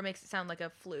 Or it makes it sound like a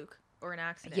fluke or an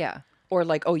accident. Yeah. Or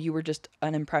like, oh, you were just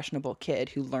an impressionable kid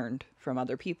who learned from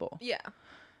other people. Yeah.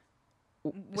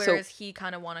 Whereas he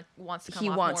kind of wants to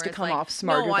come off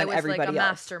smarter than everybody else. Like a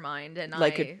mastermind and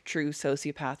like a true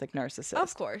sociopathic narcissist.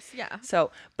 Of course, yeah. So,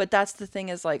 but that's the thing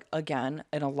is like, again,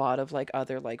 in a lot of like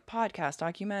other like podcast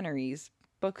documentaries,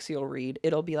 books you'll read,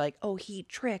 it'll be like, oh, he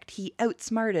tricked, he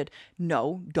outsmarted.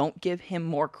 No, don't give him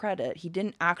more credit. He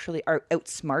didn't actually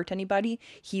outsmart anybody.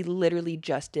 He literally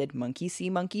just did monkey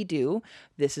see, monkey do.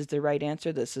 This is the right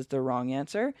answer. This is the wrong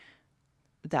answer.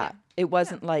 That it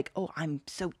wasn't like, oh, I'm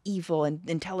so evil and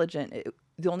intelligent.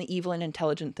 The only evil and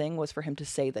intelligent thing was for him to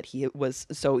say that he was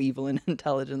so evil and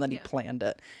intelligent that he planned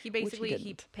it. He basically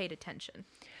he paid attention.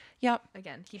 Yeah.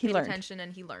 Again, he paid attention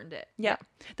and he learned it. Yeah.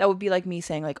 That would be like me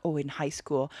saying like, oh, in high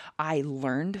school, I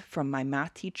learned from my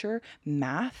math teacher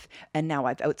math, and now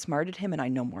I've outsmarted him and I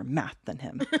know more math than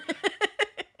him.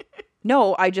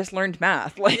 No, I just learned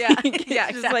math. Like,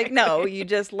 exactly. Like, no, you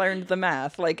just learned the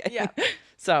math. Like,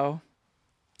 so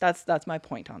that's my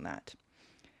point on that.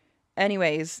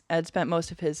 Anyways, Ed spent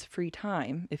most of his free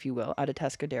time, if you will, at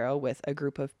Atascadero with a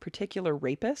group of particular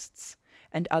rapists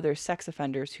and other sex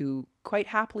offenders who quite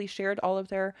happily shared all of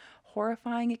their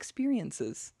horrifying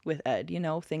experiences with Ed, you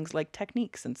know, things like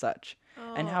techniques and such,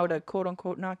 and how to quote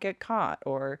unquote not get caught,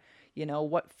 or, you know,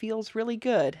 what feels really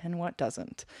good and what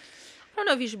doesn't. I don't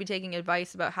know if you should be taking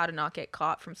advice about how to not get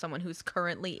caught from someone who's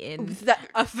currently in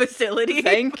a facility.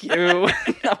 Thank you.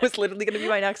 That was literally going to be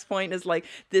my next point, is like,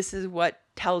 this is what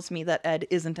tells me that Ed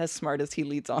isn't as smart as he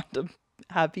leads on to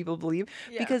have people believe,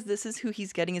 because this is who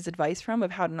he's getting his advice from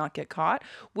of how to not get caught,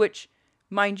 which,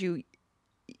 mind you,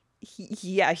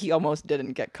 he almost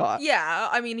didn't get caught. Yeah,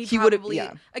 I mean, he probably,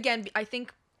 again, I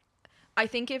think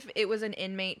if it was an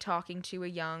inmate talking to a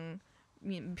young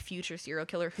future serial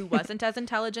killer who wasn't as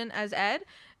intelligent as Ed,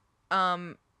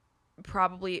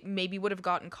 probably maybe would have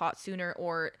gotten caught sooner,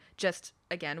 or just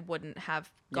again wouldn't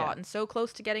have gotten so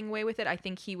close to getting away with it. I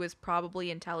think he was probably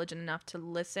intelligent enough to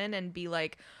listen and be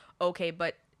like, okay,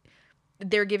 but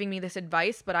they're giving me this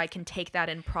advice, but I can take that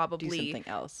and probably do something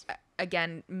else.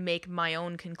 Again, make my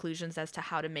own conclusions as to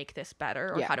how to make this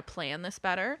better, or how to plan this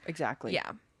better. Exactly.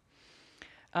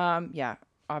 Yeah.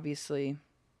 Obviously,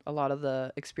 a lot of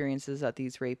the experiences that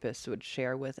these rapists would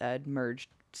share with Ed merged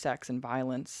sex and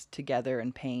violence together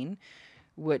in pain,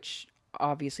 which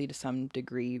obviously to some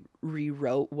degree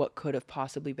rewrote what could have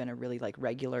possibly been a really like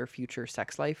regular future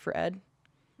sex life for Ed.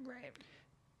 Right.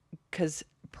 Because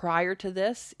prior to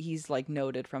this, he's like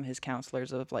noted from his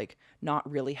counselors of like not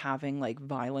really having like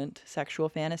violent sexual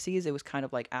fantasies. It was kind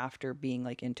of like after being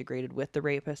like integrated with the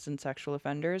rapists and sexual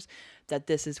offenders that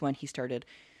this is when he started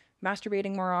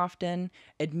masturbating more often,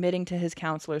 admitting to his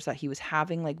counselors that he was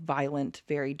having like violent,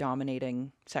 very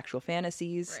dominating sexual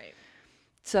fantasies. Right.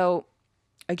 So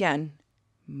again,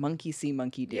 monkey see,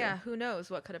 monkey do. Yeah, who knows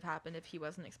what could have happened if he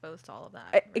wasn't exposed to all of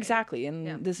that. Right? Exactly.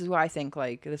 And this is why I think,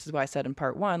 like, this is why I said in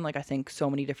part 1, like, I think so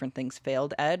many different things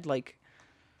failed Ed. Like,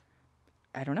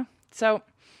 I don't know. So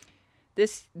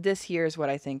this here is what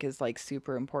I think is, like,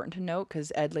 super important to note,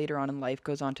 because Ed later on in life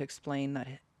goes on to explain that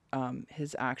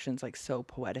his actions, like, so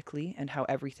poetically, and how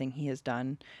everything he has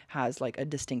done has, like, a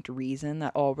distinct reason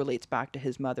that all relates back to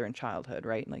his mother and childhood,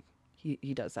 right? Like,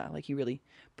 he does that. Like, he really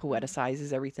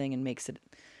poeticizes everything and makes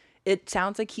it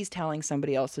sounds like he's telling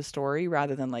somebody else's story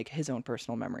rather than like his own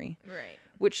personal memory. Right.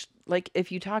 Which, like,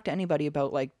 if you talk to anybody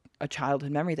about like a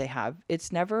childhood memory they have,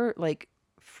 it's never like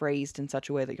phrased in such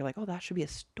a way that you're like, oh, that should be a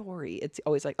story. It's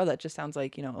always like, oh, that just sounds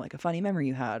like, you know, like a funny memory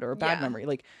you had or a bad memory.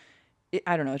 Like,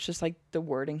 I don't know. It's just like the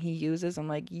wording he uses. I'm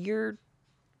like, you're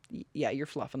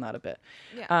fluffing that a bit.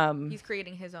 Yeah. He's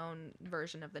creating his own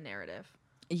version of the narrative.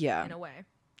 Yeah. In a way.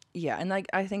 Yeah. And like,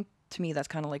 I think to me, that's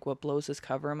kind of like what blows his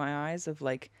cover in my eyes of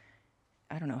like,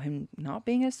 I don't know, him not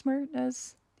being as smart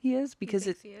as he is, because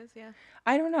he is, yeah.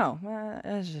 I don't know.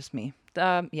 It's just me.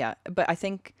 Yeah. But I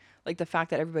think like the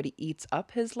fact that everybody eats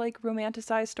up his like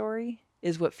romanticized story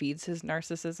is what feeds his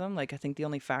narcissism. Like, I think the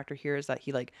only factor here is that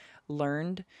he like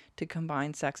learned to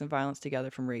combine sex and violence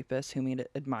together from rapists whom he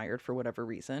admired for whatever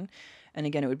reason. And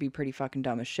again, it would be pretty fucking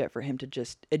dumb as shit for him to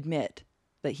just admit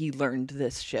that he learned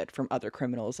this shit from other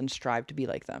criminals and strive to be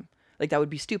like them. Like, that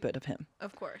would be stupid of him.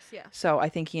 Of course, yeah. So I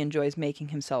think he enjoys making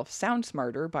himself sound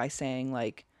smarter by saying,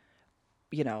 like,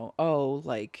 you know, oh,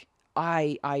 like,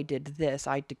 I did this.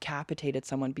 I decapitated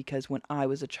someone because when I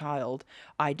was a child,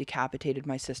 I decapitated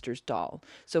my sister's doll.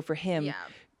 So for him,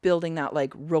 building that,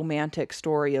 like, romantic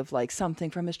story of, like,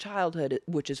 something from his childhood,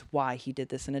 which is why he did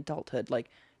this in adulthood, like,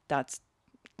 that's,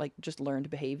 like, just learned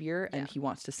behavior, and he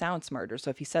wants to sound smarter. So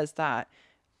if he says that,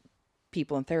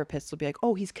 people and therapists will be like,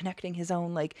 oh, he's connecting his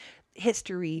own like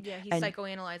history. Yeah, he's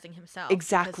psychoanalyzing himself.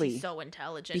 Exactly. Because he's so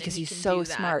intelligent. Because he's so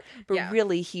smart. But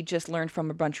really, he just learned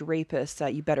from a bunch of rapists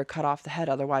that you better cut off the head,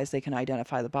 otherwise they can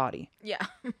identify the body. Yeah.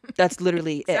 That's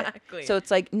literally it. So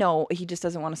it's like, no, he just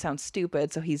doesn't want to sound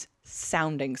stupid, so he's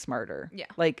sounding smarter. Yeah.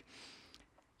 Like,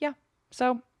 yeah.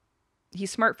 So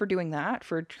he's smart for doing that,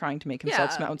 for trying to make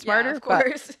himself sound smarter. Yeah, of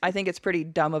course. But I think it's pretty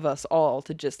dumb of us all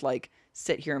to just like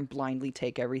sit here and blindly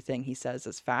take everything he says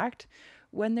as fact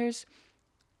when there's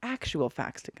actual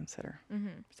facts to consider.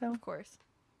 Mm-hmm. So of course,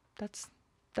 that's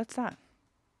that.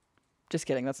 Just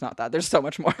kidding. That's not that. There's so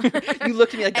much more. You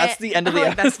looked at me like that's the end of the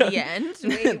episode. That's the end.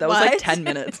 Wait, that was like 10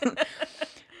 minutes.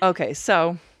 Okay,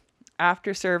 so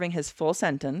after serving his full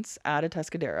sentence at a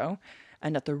Atascadero,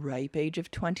 and at the ripe age of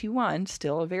 21,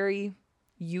 still a very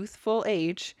youthful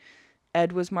age,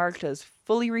 Ed was marked as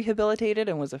fully rehabilitated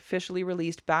and was officially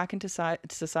released back into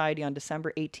society on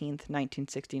December 18th,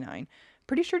 1969.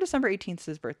 Pretty sure December 18th is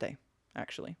his birthday,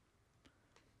 actually.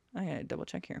 I gotta double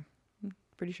check here. I'm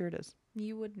pretty sure it is.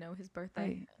 You would know his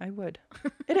birthday. I would.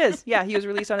 It is. Yeah, he was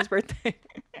released on his birthday.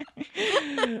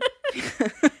 You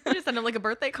just send him like a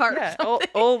birthday card. Yeah,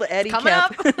 old Eddie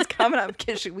Kemp. It's coming up.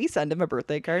 Should we send him a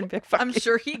birthday card? Big I'm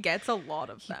sure he gets a lot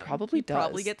of them. He probably does.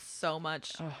 Probably gets so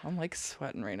much. Oh, I'm like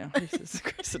sweating right now. Jesus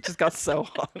Christ, it just got so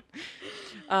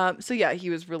hot. So yeah, he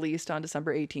was released on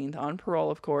December 18th on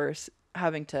parole, of course,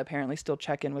 having to apparently still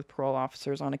check in with parole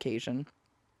officers on occasion.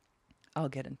 I'll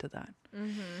get into that.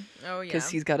 Mm-hmm. Oh, yeah. Because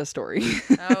he's got a story.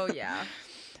 Oh, yeah.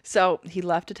 So he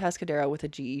left Atascadero with a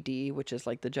GED, which is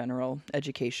like the general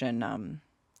education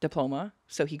diploma.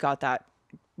 So he got that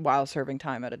while serving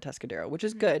time at Atascadero, which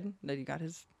is good that he got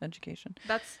his education.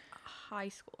 That's high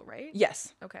school, right?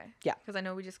 Yes. Okay. Yeah. Because I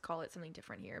know we just call it something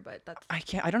different here, but that's...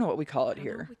 I don't know what we call it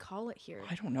here. We call it here.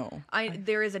 I don't know.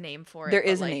 There is a name for it. There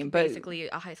is a name, but basically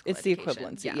a high school it's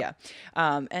education. The equivalency,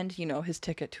 yeah. And, you know, his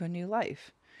ticket to a new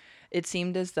life. It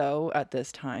seemed as though at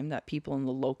this time that people in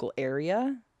the local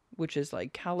area, which is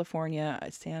like California,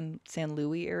 San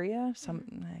Luis area.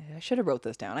 I should have wrote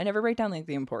this down. I never write down like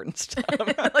the important stuff.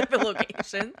 Like the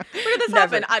location. Where did this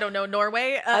happen? I don't know.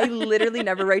 Norway. I literally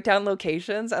never write down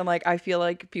locations. And like, I feel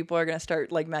like people are going to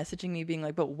start like messaging me being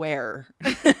like, but where?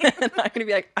 And I'm going to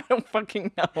be like, I don't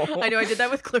fucking know. I know. I did that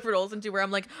with Clifford Olsen too, where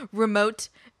I'm like, remote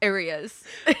areas.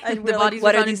 And the bodies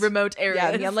like, are found in remote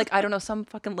areas. Yeah, I'm like, I don't know, some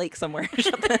fucking lake somewhere.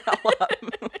 Shut the hell up.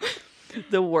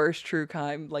 The worst true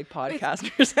crime like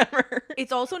podcasters ever.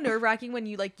 It's also nerve-wracking when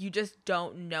you just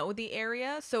don't know the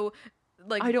area. So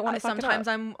like I don't want to sometimes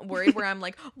I'm worried where I'm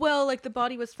like, well, like the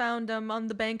body was found on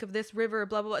the bank of this river,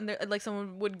 blah blah blah, and like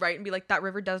someone would write and be like, that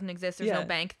river doesn't exist, there's no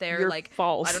bank there. You're like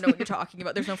false. I don't know what you're talking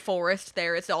about. There's no forest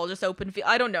there, it's all just open field.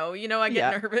 I don't know, you know, I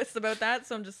get nervous about that,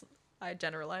 so I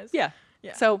generalize. Yeah.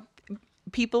 So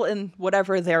people in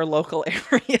whatever their local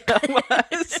area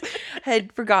was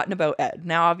had forgotten about Ed.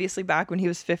 Now, obviously, back when he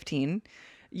was 15,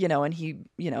 you know, and he,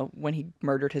 you know, when he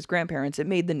murdered his grandparents, it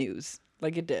made the news.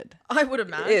 Like, it did. I would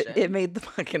imagine. It made the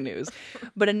fucking news.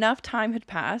 But enough time had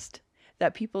passed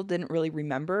that people didn't really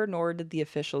remember, nor did the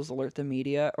officials alert the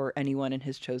media or anyone in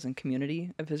his chosen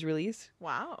community of his release.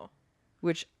 Wow.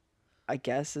 Which I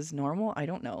guess is normal. I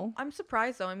don't know. I'm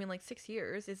surprised, though. I mean, like, 6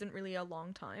 years isn't really a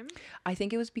long time. I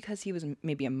think it was because he was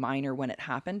maybe a minor when it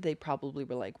happened. They probably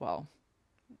were like, well,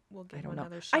 we'll give him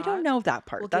another shot. I don't know that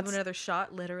part. We'll give him another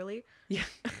shot, literally. Yeah,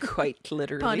 quite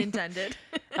literally. Pun intended.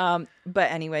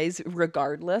 But anyways,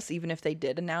 regardless, even if they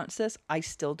did announce this, I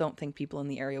still don't think people in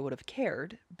the area would have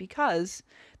cared, because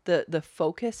the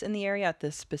focus in the area at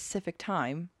this specific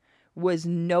time was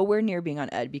nowhere near being on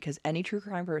Ed, because any true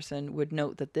crime person would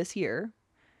note that this year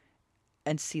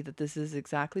and see that this is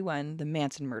exactly when the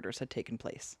Manson murders had taken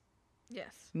place.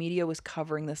 Yes. Media was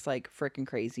covering this like freaking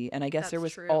crazy. And I guess there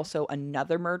was also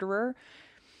another murderer.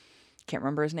 Can't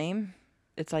remember his name.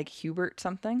 It's like Hubert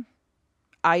something.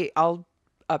 I'll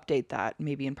update that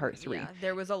maybe in part 3. Yeah,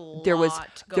 there was a lot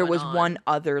there was on. One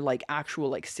other like actual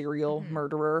like serial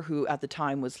murderer who at the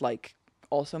time was like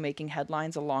also making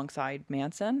headlines alongside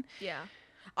Manson. Yeah.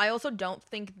 I also don't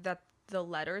think that the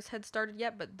letters had started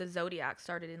yet, but the Zodiac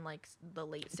started in like the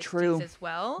late 60s as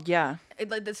well. Yeah.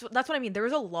 That's what I mean. There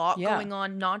was a lot going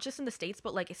on, not just in the States,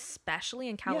 but like especially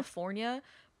in California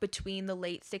between the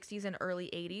late 60s and early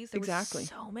 80s. There was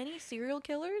so many serial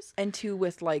killers. And too,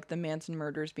 with like the Manson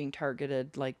murders being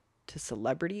targeted like to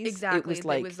celebrities. Exactly.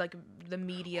 It was like the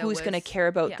media who's going to care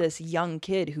about this young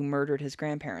kid who murdered his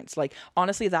grandparents? Like,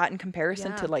 honestly, that in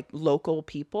comparison to like local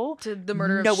people, to the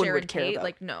murder no of one Sharon would care Tate, about.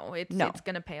 Like, no, it's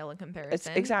going to pale in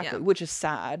comparison. Exactly, which is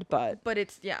sad, but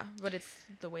it's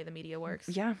the way the media works.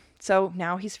 Yeah. So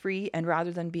now he's free, and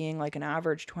rather than being like an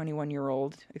average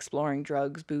 21-year-old exploring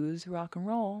drugs, booze, rock and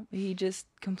roll, he just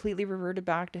completely reverted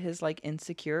back to his like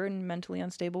insecure and mentally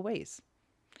unstable ways.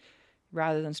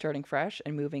 Rather than starting fresh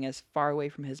and moving as far away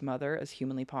from his mother as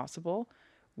humanly possible,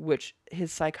 which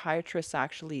his psychiatrists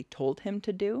actually told him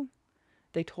to do.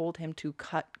 They told him to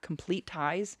cut complete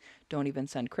ties, don't even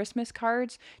send Christmas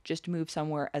cards, just move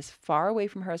somewhere as far away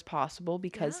from her as possible,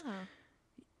 because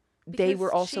they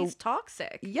were also... she's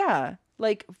toxic. Yeah.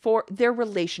 Like, for their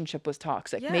relationship was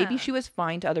toxic. Yeah. Maybe she was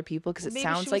fine to other people, because it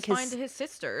sounds like fine to his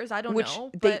sisters. I don't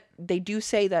know. But they do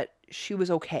say that she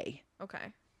was okay.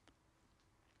 Okay.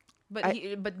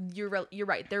 But you're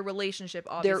right. Their relationship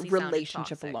obviously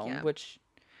toxic, alone, which,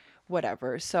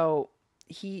 whatever. So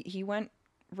he went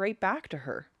right back to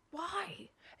her. Why?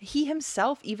 He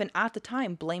himself, even at the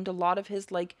time, blamed a lot of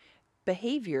his like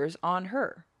behaviors on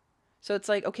her. So it's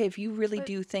like, okay, if you really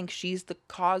do think she's the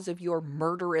cause of your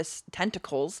murderous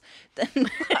tentacles, then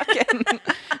fucking...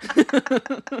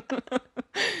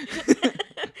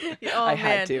 I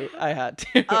had to.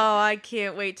 Oh, I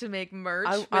can't wait to make merch.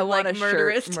 I want like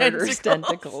murderous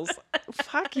tentacles.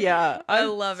 Fuck yeah. I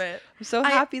love it. I'm so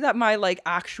happy that my like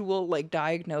actual like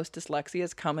diagnosed dyslexia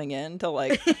is coming in to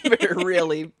like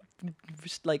really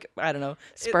like, I don't know,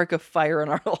 spark a fire in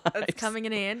our lives. It's coming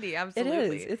in handy.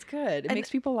 Absolutely. It is. It's good. It makes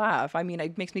people laugh. I mean,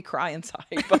 it makes me cry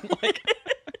inside, but like...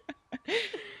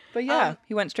 But yeah,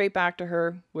 he went straight back to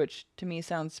her, which to me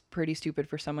sounds pretty stupid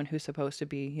for someone who's supposed to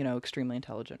be, you know, extremely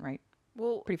intelligent, right?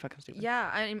 Well, pretty fucking stupid.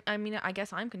 Yeah, I mean, I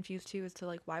guess I'm confused too as to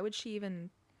like, why would she even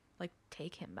like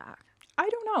take him back? I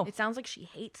don't know. It sounds like she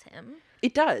hates him.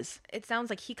 It does. It sounds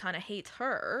like he kind of hates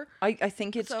her. I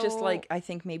think it's just like, I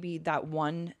think maybe that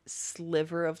one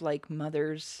sliver of like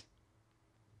mother's,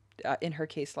 in her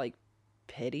case, like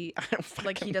pity. I don't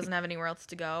like he doesn't have anywhere else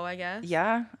to go, I guess.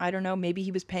 Yeah, I don't know. Maybe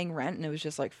he was paying rent and it was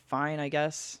just like, fine, I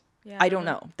guess. Yeah, I don't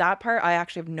know. That part, I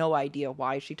actually have no idea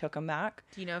why she took him back.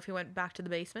 Do you know if he went back to the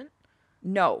basement?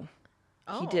 No,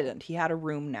 he didn't. He had a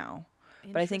room now.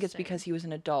 But I think it's because he was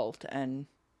an adult and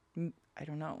I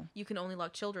don't know. You can only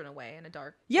lock children away in a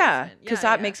dark basement. Because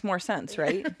that makes more sense,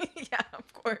 right? Yeah,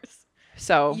 of course.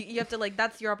 So you have to like,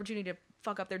 that's your opportunity to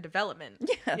fuck up their development.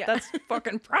 Yeah. That's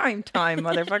fucking prime time,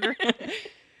 motherfucker.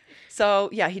 So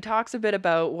yeah, he talks a bit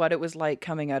about what it was like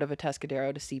coming out of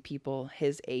Atascadero to see people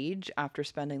his age after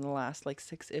spending the last like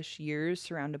 6-ish years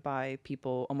surrounded by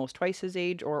people almost twice his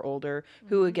age or older,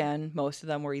 who again, most of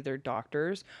them were either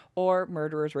doctors or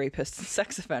murderers, rapists, and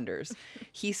sex offenders.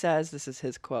 He says, this is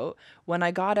his quote, "When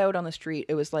I got out on the street,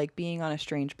 it was like being on a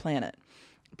strange planet.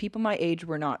 People my age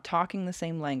were not talking the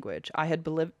same language. I had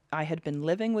been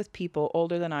living with people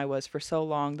older than I was for so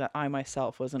long that I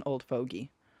myself was an old fogey.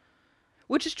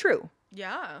 Which is true.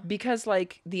 Yeah. Because,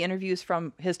 like, the interviews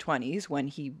from his 20s when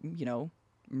he, you know,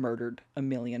 murdered a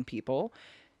million people,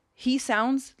 he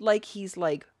sounds like he's,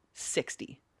 like,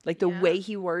 60. Like, the way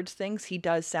he words things, he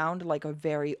does sound like a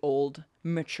very old,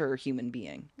 mature human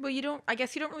being. Well, I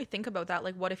guess you don't really think about that.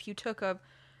 Like, what if you took a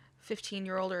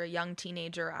 15-year-old or a young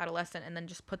teenager or adolescent and then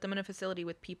just put them in a facility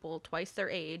with people twice their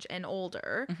age and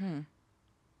older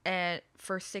and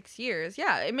for 6 years?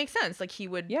 Yeah, it makes sense. Like, he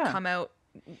would come out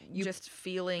just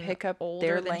feeling pick up older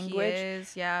their than language. He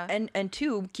is. Yeah. And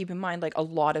two, keep in mind, like, a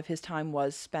lot of his time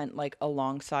was spent, like,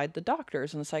 alongside the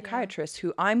doctors and the psychiatrists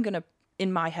who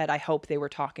in my head, I hope they were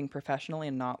talking professionally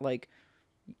and not, like,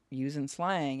 using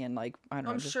slang and, like, I don't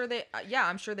know. I'm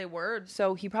sure they were.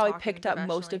 So he probably picked up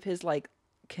most of his, like,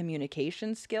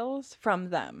 communication skills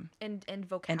from them. And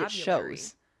vocabulary. And it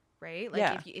shows. Right?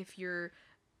 Like, if you're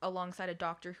alongside a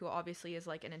doctor who obviously is,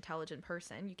 like, an intelligent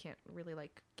person, you can't really,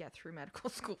 like, get through medical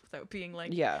school without being,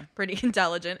 like, pretty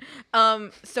intelligent.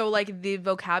 So, like, the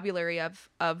vocabulary of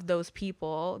those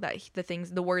people,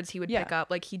 the words he would pick up,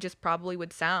 like, he just probably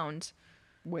would sound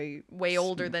way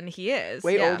older than he is.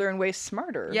 Way older and way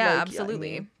smarter. Yeah, like,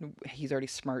 absolutely. I mean, he's already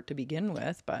smart to begin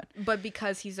with, but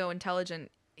because he's so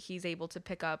intelligent, he's able to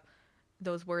pick up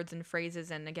those words and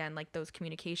phrases and, again, like, those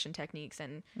communication techniques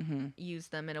and use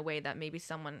them in a way that maybe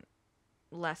someone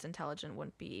less intelligent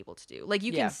wouldn't be able to do. Like,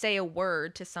 you can say a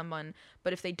word to someone,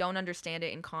 but if they don't understand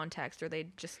it in context, or they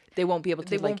won't be able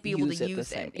to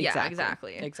use it. Yeah,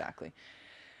 exactly.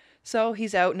 So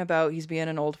he's out and about. He's being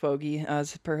an old fogey,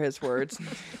 as per his words.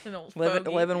 An old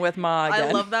living with Ma again.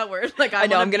 I love that word. Like, I'm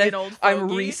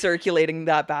recirculating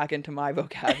that back into my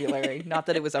vocabulary. Not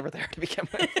that it was ever there to begin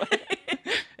with.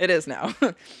 It is now.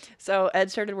 So Ed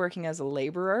started working as a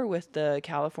laborer with the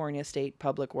California State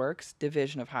Public Works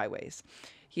Division of Highways.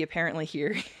 He apparently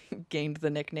here gained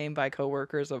the nickname by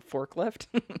coworkers of forklift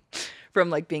from,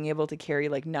 like, being able to carry,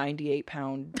 like,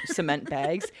 98-pound cement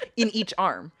bags in each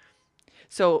arm.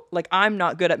 So, like, I'm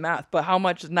not good at math, but how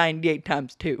much is 98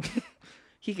 times 2?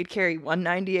 He could carry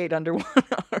 198 under one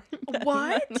arm.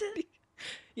 What?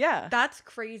 Yeah. That's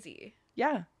crazy.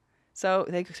 Yeah. So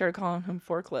they started calling him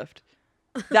forklift.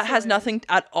 That has nothing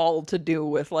at all to do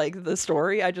with, like, the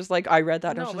story. I just, like, I read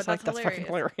that and I was just like, that's fucking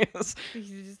hilarious.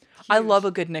 I love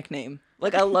a good nickname.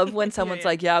 Like, I love when someone's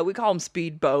like, yeah, we call him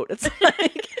Speedboat. It's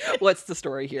like, what's the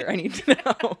story here? I need to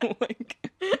know. Like,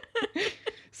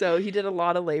 so he did a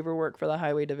lot of labor work for the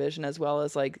highway division, as well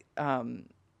as, like,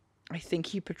 I think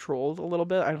he patrolled a little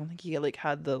bit. I don't think he, like,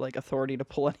 had the, like, authority to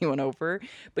pull anyone over,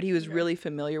 but he was really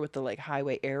familiar with the, like,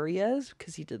 highway areas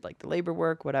because he did, like, the labor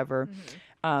work, whatever.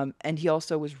 And he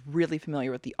also was really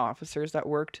familiar with the officers that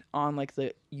worked on, like,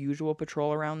 the usual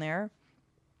patrol around there.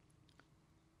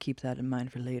 Keep that in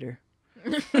mind for later.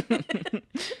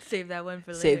 Save that one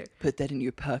for later. Put that in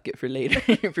your pocket for later,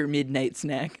 for midnight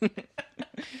snack.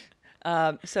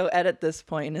 So Ed, at this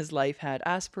point in his life, had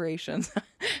aspirations.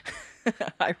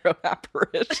 I wrote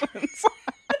apparitions.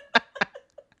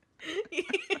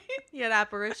 He had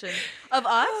apparitions of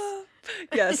us?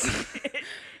 Yes.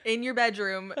 In your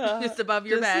bedroom, just above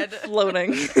your bed.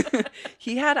 Floating.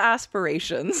 He had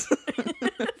aspirations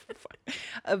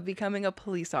of becoming a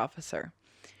police officer.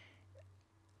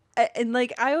 And,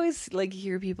 like, I always, like,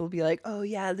 hear people be like, oh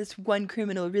yeah, this one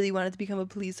criminal really wanted to become a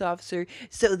police officer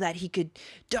so that he could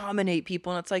dominate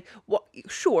people. And it's like, well,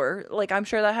 sure, like, I'm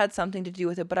sure that had something to do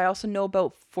with it, but I also know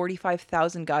about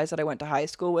 45,000 guys that I went to high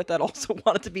school with that also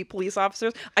wanted to be police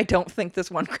officers. I don't think this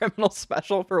one criminal's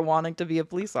special for wanting to be a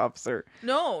police officer.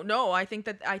 No, I think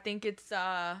it's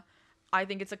a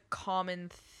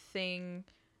common thing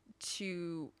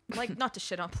to, like, not to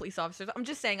shit on police officers. I'm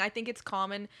just saying, I think it's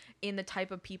common in the type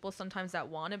of people sometimes that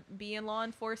want to be in law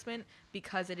enforcement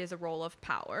because it is a role of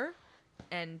power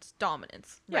and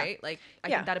dominance, right? Like, I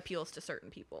think that appeals to certain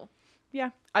people.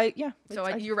 Yeah.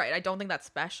 So you're right. I don't think that's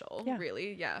special,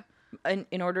 really. Yeah. And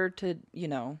in order to, you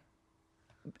know,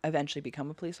 eventually become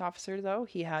a police officer, though,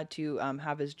 he had to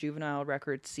have his juvenile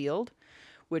record sealed,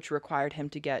 which required him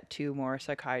to get 2 more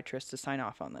psychiatrists to sign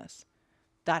off on this.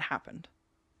 That happened.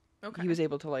 Okay. He was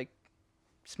able to, like,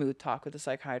 smooth talk with the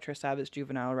psychiatrist to have his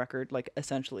juvenile record, like,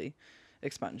 essentially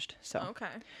expunged. So. Okay.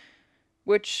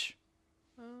 Which,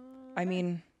 I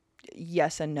mean,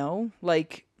 yes and no.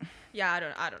 Like. Yeah, I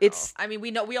don't know. I mean,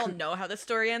 we all know how the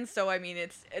story ends, so I mean,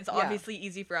 it's obviously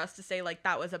easy for us to say, like,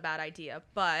 that was a bad idea,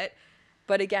 but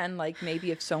again, like, maybe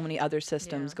if so many other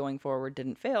systems going forward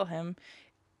didn't fail him,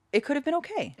 it could have been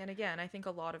okay. And again, I think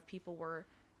a lot of people were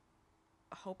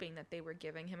hoping that they were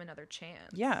giving him another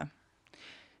chance. Yeah.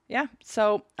 Yeah.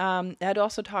 So Ed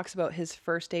also talks about his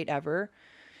first date ever,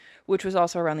 which was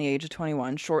also around the age of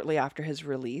 21, shortly after his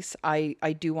release. I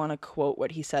do want to quote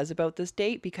what he says about this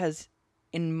date because,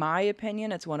 in my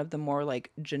opinion, it's one of the more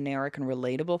like generic and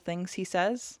relatable things he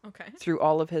says. Okay. Through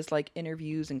all of his like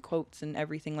interviews and quotes and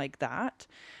everything like that.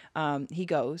 He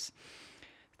goes,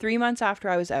 3 months after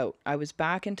I was out, I was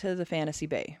back into the fantasy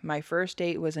bay. My first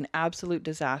date was an absolute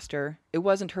disaster. It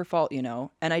wasn't her fault, you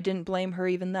know, and I didn't blame her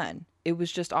even then. It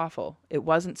was just awful. It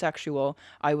wasn't sexual.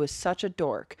 I was such a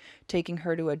dork, taking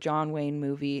her to a John Wayne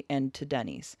movie and to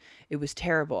Denny's. It was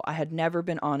terrible. I had never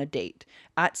been on a date.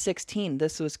 At 16,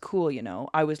 this was cool, you know.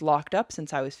 I was locked up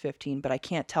since I was 15, but I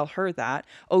can't tell her that.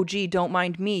 Oh, gee, don't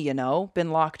mind me, you know.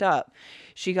 Been locked up.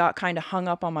 She got kind of hung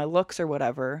up on my looks or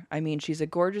whatever. I mean, she's a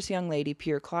gorgeous young lady,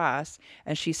 pure class,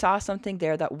 and she saw something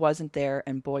there that wasn't there,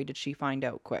 and boy, did she find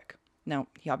out quick. Now,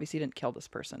 he obviously didn't kill this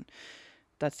person.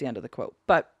 That's the end of the quote.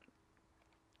 But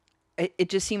it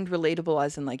just seemed relatable,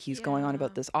 as in like he's going on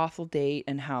about this awful date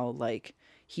and how like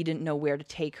he didn't know where to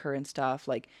take her and stuff.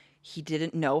 Like he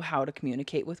didn't know how to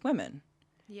communicate with women.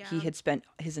 Yeah. He had spent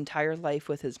his entire life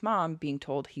with his mom being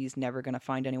told he's never going to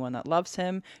find anyone that loves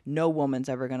him. No woman's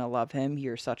ever going to love him.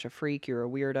 You're such a freak. You're a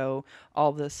weirdo.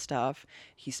 All this stuff.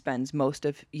 He spends most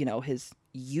of, you know, his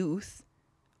youth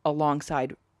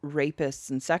alongside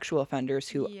rapists and sexual offenders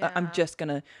who I'm just going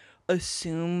to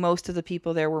assume most of the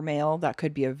people there were male. That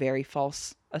could be a very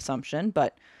false assumption.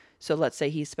 But so let's say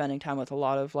he's spending time with a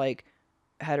lot of like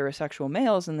heterosexual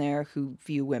males in there who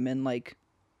view women like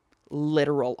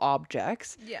literal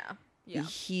objects. Yeah.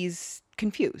 He's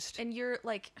confused. And you're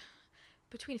like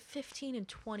between 15 and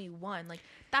 21. Like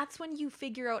that's when you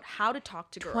figure out how to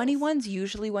talk to girls. 21's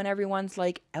usually when everyone's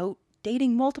like out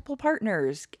dating multiple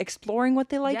partners, exploring what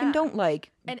they like and don't like,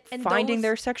 and finding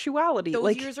their sexuality.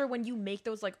 Those years are when you make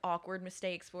those like awkward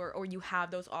mistakes or you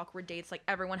have those awkward dates. Like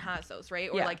everyone has those,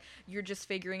 right? Or like you're just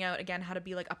figuring out again how to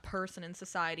be like a person in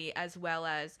society as well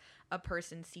as a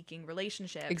person seeking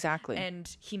relationship. Exactly.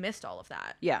 And he missed all of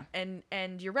that. Yeah.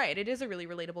 And you're right. It is a really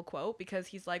relatable quote because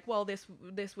he's like, well, this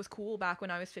was cool back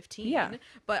when I was 15. Yeah.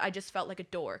 But I just felt like a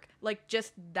dork. Like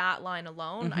just that line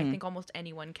alone, I think almost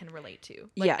anyone can relate to.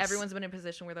 Like everyone's been in a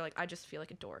position where they're like, I just feel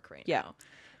like a dork right now.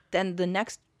 Then the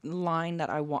next line that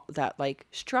that like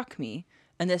struck me,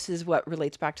 and this is what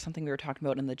relates back to something we were talking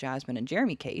about in the Jasmine and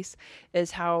Jeremy case,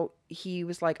 is how he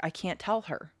was like, I can't tell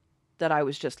her that I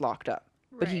was just locked up.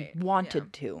 But he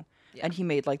wanted to. Yeah. And he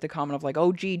made like the comment of like,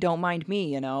 oh, gee, don't mind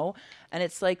me, you know? And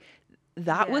it's like,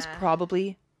 that was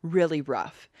probably really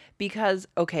rough because,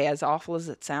 okay, as awful as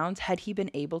it sounds, had he been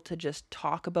able to just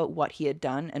talk about what he had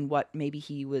done and what maybe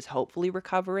he was hopefully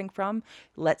recovering from,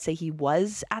 let's say he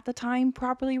was at the time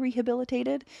properly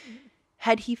rehabilitated,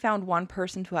 had he found one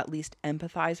person to at least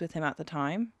empathize with him at the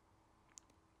time,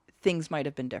 things might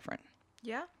have been different.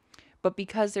 Yeah. But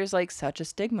because there's like such a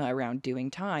stigma around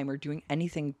doing time or doing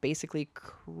anything basically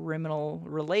criminal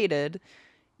related,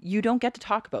 you don't get to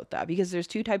talk about that because there's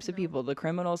two types of people. The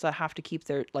criminals that have to keep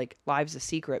their like lives a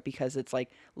secret because it's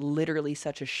like literally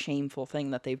such a shameful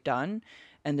thing that they've done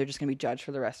and they're just going to be judged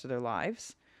for the rest of their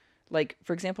lives. Like,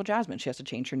 for example, Jasmine, she has to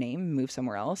change her name, move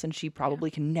somewhere else, and she probably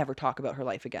can never talk about her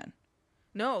life again.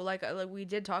 No, like we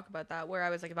did talk about that where I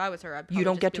was like, if I was her, I'd probably you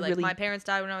don't just get be to like, really... my parents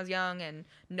died when I was young and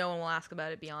no one will ask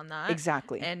about it beyond that.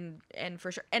 Exactly. And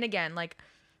for sure. And again, like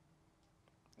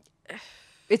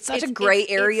it's such a gray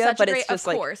area, but it's just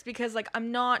like, of course, because like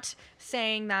I'm not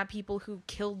saying that people who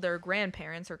killed their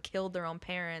grandparents or killed their own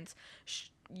parents,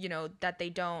 you know, that they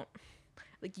don't.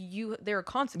 Like there are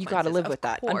consequences. You got to live with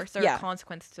that. Of course, there are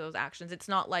consequences to those actions. It's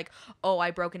not like, oh, I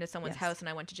broke into someone's house and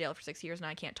I went to jail for 6 years and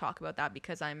I can't talk about that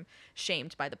because I'm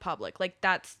shamed by the public. Like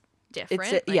that's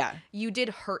different. You did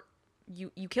hurt. You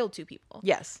killed two people.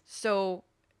 Yes. So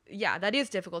yeah, that is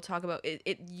difficult to talk about.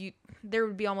 There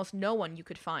would be almost no one you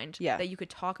could find that you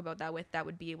could talk about that with that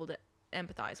would be able to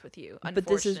empathize with you.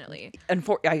 Unfortunately,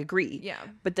 I agree. Yeah.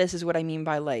 But this is what I mean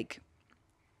by like.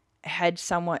 Had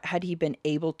he been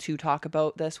able to talk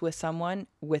about this with someone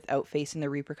without facing the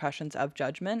repercussions of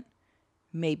judgment,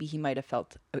 maybe he might have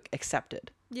felt accepted.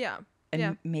 Yeah.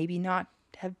 And maybe not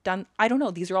have done, I don't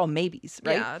know. These are all maybes,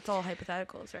 right? Yeah, it's all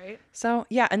hypotheticals, right? So,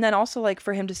 yeah. And then also like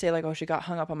for him to say like, oh, she got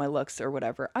hung up on my looks or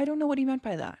whatever. I don't know what he meant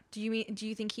by that. Do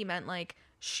you think he meant like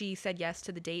she said yes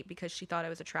to the date because she thought I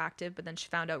was attractive, but then she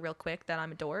found out real quick that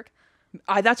I'm a dork?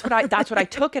 That's what I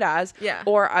took it as. Yeah.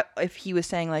 Or if he was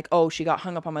saying like, oh, she got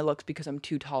hung up on my looks because I'm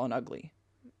too tall and ugly.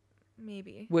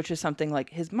 Maybe. Which is something like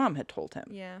his mom had told him.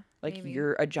 Yeah. Like, maybe.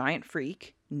 You're a giant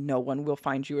freak. No one will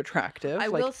find you attractive. I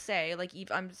will say, like,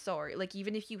 I'm sorry. Like,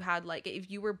 even if you had, like, if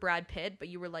you were Brad Pitt, but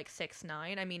you were, like,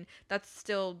 6'9", I mean, that's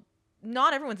still,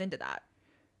 not everyone's into that.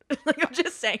 Like, I'm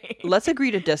just saying. Let's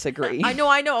agree to disagree. I know.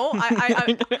 I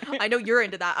know you're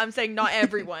into that. I'm saying not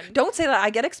everyone. Don't say that. I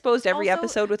get exposed every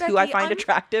episode with Becky, who I find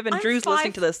attractive, and Drew's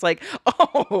listening to this like,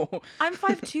 oh. I'm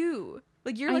 5'2".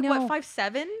 Like, you're like, what,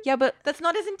 5'7"? Yeah, but that's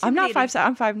not as intimidating. I'm not 5'7".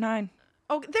 I'm 5'9".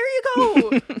 Oh, there you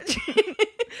go.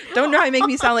 Don't try and make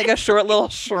me sound like a short little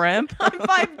shrimp. I'm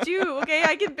 5'2", okay?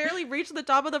 I can barely reach the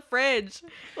top of the fridge.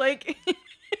 Like...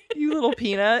 You little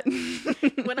peanut.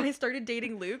 When I started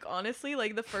dating Luke, honestly,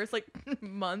 like the first like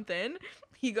month in,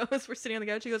 he goes, we're sitting on the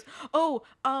couch, he goes, oh,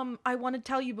 I want to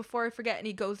tell you before I forget, and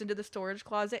he goes into the storage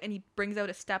closet and he brings out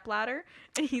a stepladder,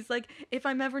 and he's like, if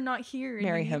I'm ever not here and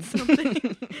marry you him need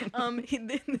something,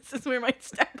 this is where my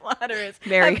stepladder is.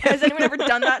 Marry him. Has anyone ever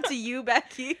done that to you,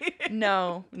 Becky?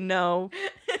 No.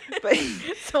 But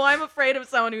so I'm afraid of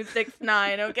someone who's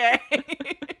 6'9", okay?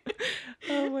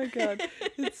 Oh my god,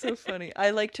 it's so funny. I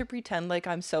like to pretend like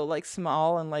I'm so like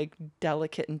small and like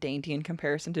delicate and dainty in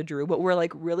comparison to Drew, but we're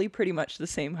like really pretty much the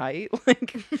same height.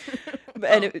 Like,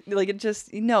 and it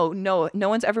just no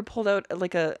one's ever pulled out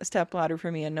like a stepladder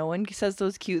for me, and no one says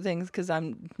those cute things because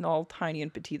I'm all tiny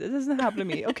and petite. That doesn't happen to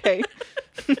me. Okay.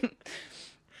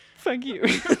 Fuck you.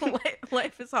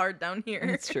 Life is hard down here.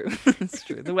 It's true. It's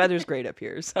true. The weather's great up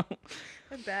here, so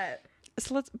I bet.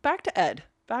 So let's back to Ed.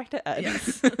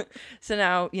 Yes. So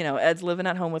now, Ed's living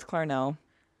at home with Clarnell,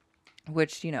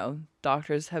 which,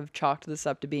 doctors have chalked this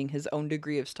up to being his own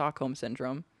degree of Stockholm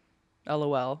syndrome.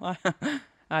 LOL.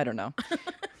 I don't know.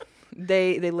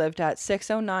 They lived at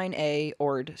 609A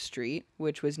Ord Street,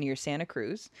 which was near Santa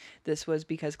Cruz. This was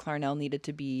because Clarnell needed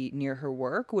to be near her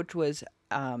work, which was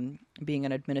being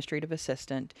an administrative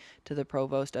assistant to the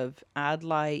provost of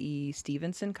Adlai E.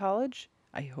 Stevenson College.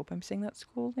 I hope I'm saying that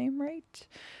school name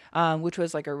right, which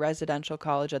was like a residential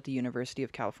college at the University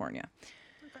of California.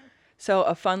 Okay. So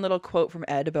a fun little quote from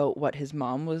Ed about what his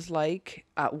mom was like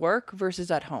at work versus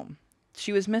at home.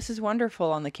 She was Mrs. Wonderful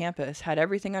on the campus, had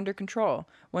everything under control.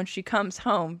 When she comes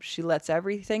home, she lets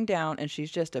everything down and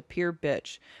she's just a pure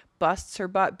bitch. Busts her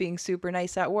butt being super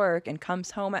nice at work and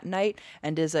comes home at night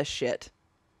and is a shit.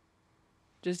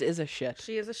 Just is a shit.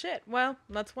 She is a shit. Well,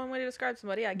 that's one way to describe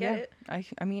somebody. I get it.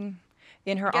 I mean...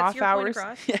 In her off hours,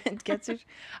 it gets her.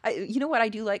 You know what? I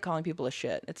do like calling people a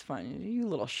shit. It's fun. You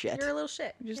little shit. You're a little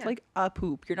shit. You're just like a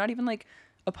poop. You're not even like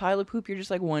a pile of poop. You're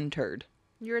just like one turd.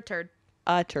 You're a turd.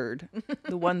 A turd.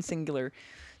 The one singular.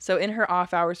 So in her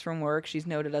off hours from work, she's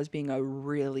noted as being a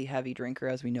really heavy drinker,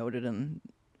 as we noted in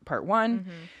part 1.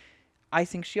 Mm-hmm. I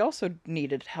think she also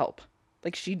needed help.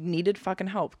 Like, she needed fucking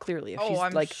help, clearly. If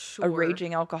she's a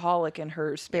raging alcoholic in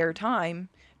her spare time,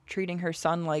 treating her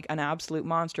son like an absolute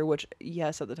monster, which,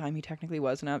 yes, at the time he technically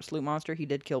was an absolute monster. He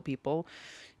did kill people.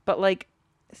 But, like,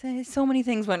 so many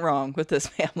things went wrong with this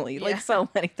family. Yeah. Like, so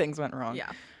many things went wrong.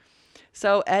 Yeah.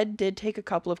 So Ed did take a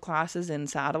couple of classes in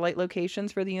satellite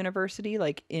locations for the university,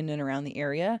 like, in and around the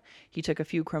area. He took a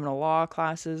few criminal law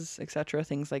classes, etc.,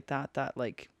 things like that,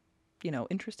 like,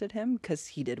 interested him because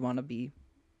he did want to be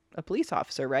a police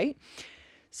officer, right?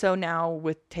 So now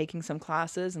with taking some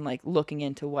classes and like looking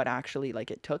into what actually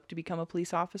like it took to become a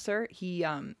police officer, he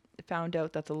found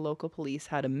out that the local police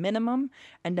had a minimum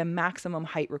and a maximum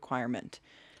height requirement.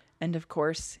 And of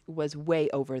course was way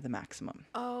over the maximum.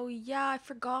 Oh yeah, I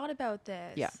forgot about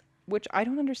this. Yeah, which I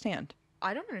don't understand.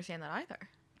 I don't understand that either.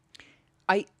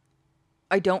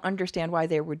 I don't understand why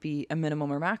there would be a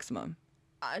minimum or maximum.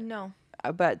 No.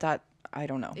 But that, I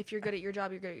don't know. If you're good at your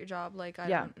job, you're good at your job. Like,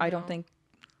 I don't think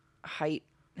height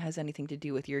has anything to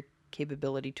do with your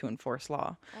capability to enforce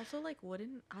law. Also, like,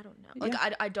 I don't know. Like,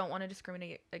 yeah. I don't want to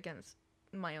discriminate against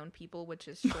my own people, which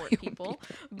is short people,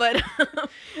 but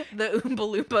the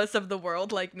Oompa Loompas of the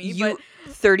world like me. You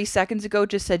 30 seconds ago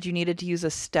just said you needed to use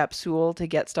a step stool to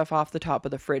get stuff off the top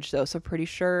of the fridge, though, so pretty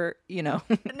sure, No,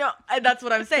 that's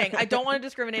what I'm saying. I don't want to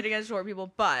discriminate against short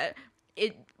people, but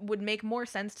it would make more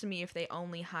sense to me if they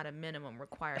only had a minimum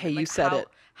requirement. Hey, you said it.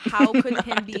 How could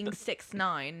him being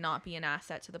 6'9" not be an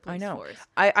asset to the police force?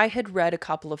 I had read a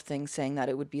couple of things saying that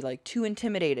it would be like too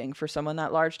intimidating for someone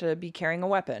that large to be carrying a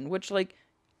weapon, which like,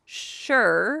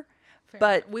 sure, fair.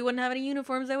 But we wouldn't have any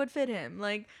uniforms that would fit him.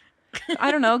 Like,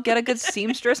 I don't know, get a good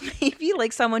seamstress maybe,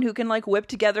 like someone who can like whip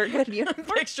together a good uniform.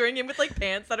 I'm picturing him with like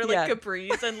pants that are like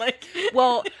capris and like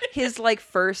well, his like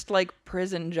first like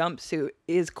prison jumpsuit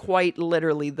is quite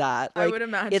literally that. Like, I would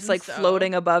imagine it's like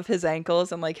floating above his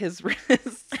ankles and like his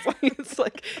wrists. It's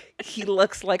like he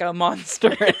looks like a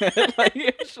monster in it. Like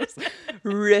it's just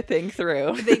ripping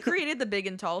through. They created the Big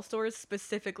and Tall stores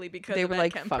specifically because they were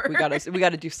like, Kemper. Fuck, we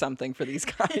gotta do something for these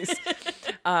guys.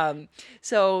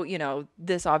 So, you know,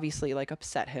 this obviously like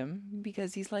upset him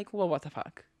because he's like, well, what the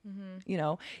fuck? Mm-hmm. You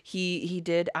know, he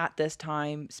did at this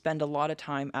time spend a lot of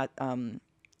time at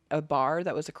a bar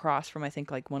that was across from, I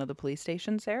think, like one of the police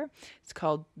stations there. It's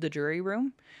called the Jury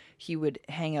Room. He would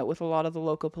hang out with a lot of the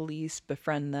local police,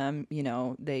 befriend them. You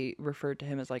know, they referred to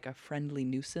him as like a friendly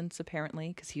nuisance, apparently,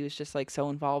 because he was just like so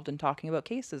involved in talking about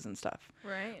cases and stuff.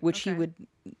 Right. Which he would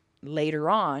later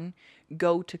on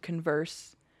go to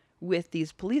converse with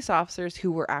these police officers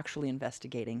who were actually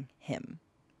investigating him.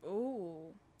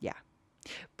 Ooh. Yeah.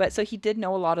 But so he did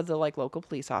know a lot of the like local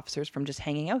police officers from just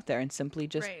hanging out there, and simply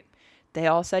just, they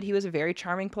all said he was a very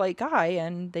charming, polite guy,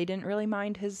 and they didn't really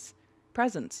mind his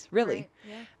presence, really. Right.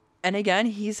 Yeah. And again,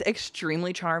 he's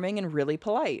extremely charming and really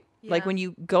polite. Yeah. Like when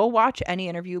you go watch any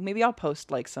interview, maybe I'll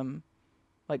post like some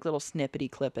like little snippety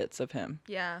clippets of him.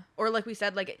 Yeah. Or like we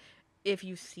said, like if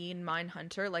you've seen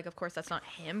Mindhunter, like of course that's not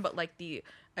him, but like the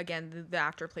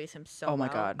actor plays him so well. Oh my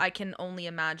God. I can only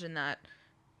imagine that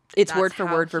it's word for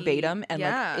word verbatim, and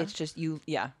like it's just you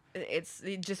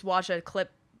just watch a clip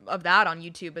of that on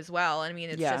YouTube as well. I mean,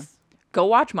 it's just go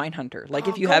watch Mindhunter. Like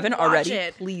if you haven't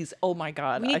already, please. Oh my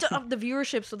God. We need to up the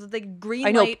viewership so that they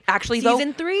greenlight actually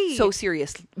season 3. So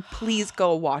serious. Please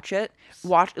go watch it.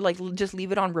 Watch, like, just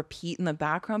leave it on repeat in the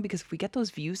background, because if we get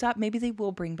those views up, maybe they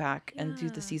will bring back and do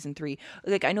the season 3.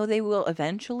 Like, I know they will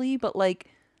eventually, but like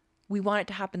we want it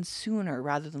to happen sooner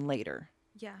rather than later.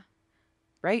 Yeah.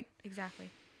 Right?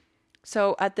 Exactly.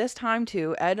 So at this time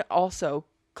too, Ed also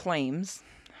claims,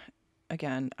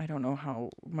 again, I don't know how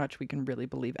much we can really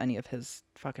believe any of his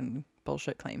fucking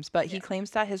bullshit claims, but he claims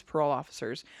that his parole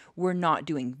officers were not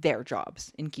doing their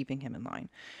jobs in keeping him in line.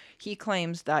 He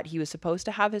claims that he was supposed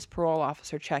to have his parole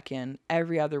officer check in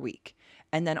every other week,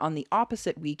 and then on the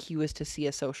opposite week, he was to see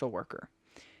a social worker.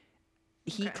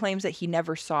 He claims that he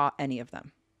never saw any of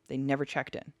them. They never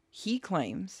checked in. He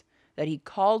claims that he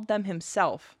called them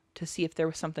himself to see if there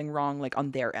was something wrong, like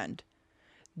on their end.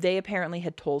 They apparently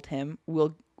had told him,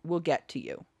 we'll get to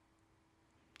you.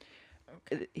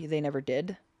 Okay. They never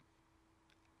did,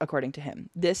 according to him.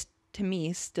 This, to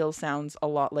me, still sounds a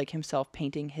lot like himself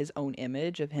painting his own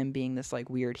image of him being this like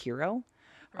weird hero.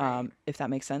 Right. If that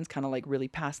makes sense, kind of like really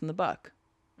passing the buck.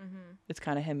 Mm-hmm. It's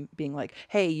kind of him being like,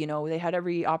 hey, you know, they had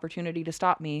every opportunity to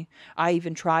stop me. I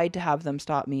even tried to have them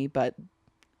stop me, but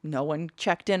no one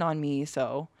checked in on me,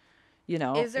 so... You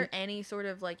know, is there any sort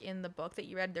of like in the book that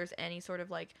you read, there's any sort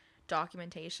of like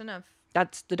documentation of...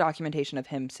 That's the documentation of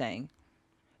him saying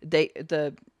they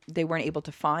weren't able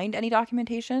to find any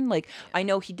documentation. Like, I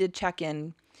know he did check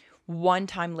in one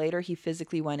time later. He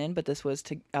physically went in, but this was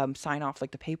to sign off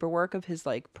like the paperwork of his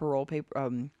like parole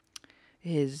paper,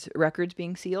 his records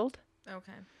being sealed.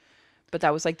 Okay. But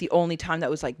that was like the only time that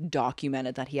was like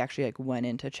documented that he actually like went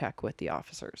in to check with the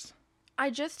officers. I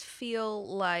just feel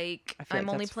like I'm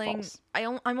only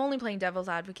playing devil's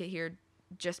advocate here,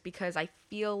 just because I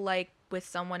feel like with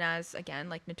someone as, again,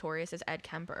 like notorious as Ed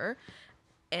Kemper,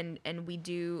 and we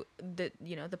do the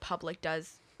public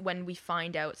does, when we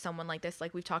find out someone like this,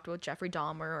 like we've talked about Jeffrey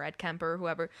Dahmer or Ed Kemper or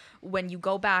whoever, when you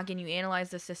go back and you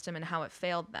analyze the system and how it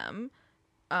failed them,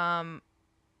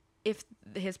 if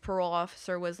his parole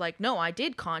officer was like, no, I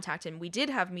did contact him, we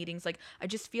did have meetings, like I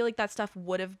just feel like that stuff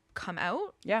would have come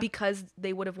out because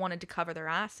they would have wanted to cover their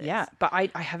asses. Yeah, but I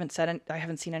haven't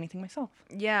seen anything myself.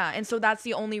 Yeah, and so that's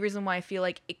the only reason why I feel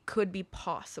like it could be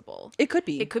possible. It could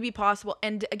be possible.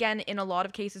 And again, in a lot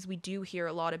of cases, we do hear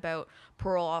a lot about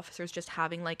parole officers just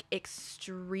having like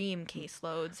extreme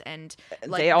caseloads, and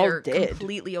like they're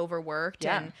completely overworked.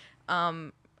 Yeah.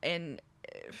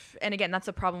 And again, that's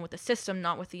a problem with the system,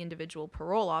 not with the individual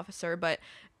parole officer, but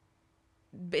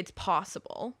it's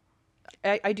possible.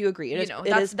 I do agree.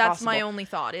 That's my only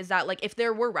thought, is that like if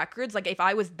there were records, like if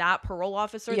I was that parole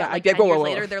officer, that like I'd 10 years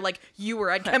later they're like, you were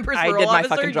Ed Kemper's parole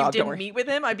officer, you didn't meet with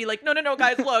him, I'd be like, no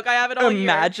guys, look, I have it all here.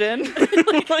 Imagine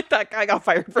like that guy got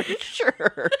fired for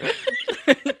sure.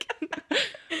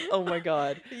 Oh my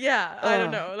God. Yeah, I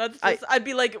don't know. That's just, I'd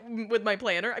be like, with my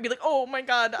planner, I'd be like, oh my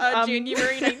God,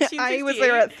 January 1968. I was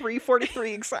there at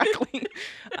 3:43 exactly.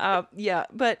 Yeah,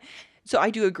 but so I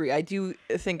do agree. I do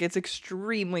think it's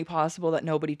extremely possible that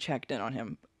nobody checked in on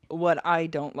him. What I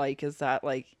don't like is that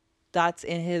like that's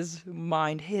in his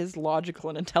mind, his logical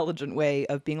and intelligent way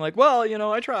of being like, well, you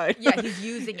know, I tried. Yeah, he's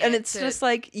using it. And it's just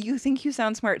like, you think you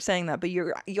sound smart saying that, but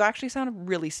you actually sound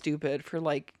really stupid for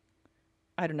like,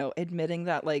 I don't know, admitting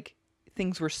that like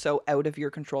things were so out of your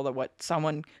control that what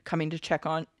someone coming to check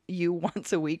on you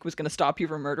once a week was going to stop you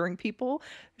from murdering people.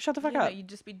 Shut the fuck up. You'd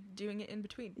just be doing it in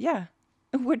between. Yeah.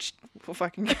 Which we'll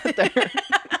fucking get there.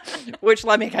 Which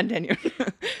let me continue.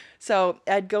 So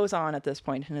Ed goes on at this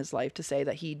point in his life to say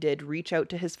that he did reach out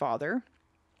to his father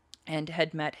and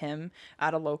had met him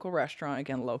at a local restaurant,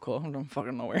 again, local, I don't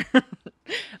fucking know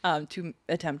where, to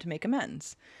attempt to make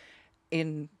amends.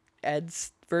 In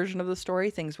Ed's version of the story,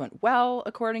 things went well,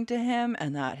 according to him,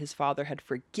 and that his father had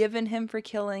forgiven him for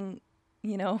killing,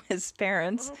 his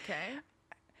parents. Okay.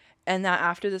 And that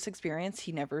after this experience,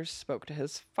 he never spoke to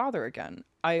his father again.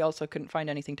 I also couldn't find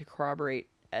anything to corroborate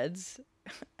Ed's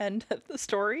end of the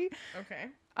story. Okay.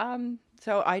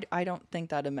 So I don't think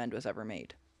that amend was ever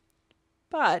made.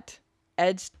 But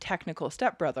Ed's technical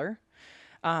stepbrother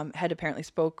had apparently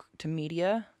spoke to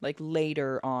media like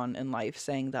later on in life,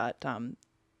 saying that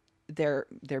their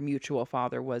mutual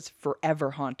father was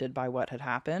forever haunted by what had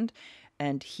happened,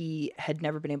 and he had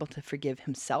never been able to forgive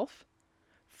himself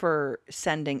for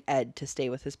sending Ed to stay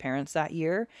with his parents that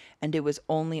year, and it was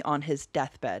only on his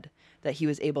deathbed that he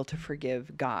was able to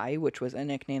forgive Guy, which was a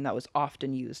nickname that was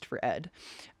often used for Ed,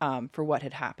 for what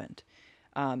had happened.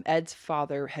 Ed's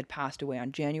father had passed away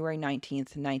on January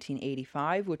 19th,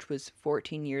 1985, which was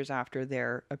 14 years after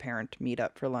their apparent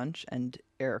meetup for lunch and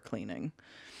air cleaning.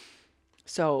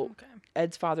 So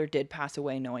Ed's father did pass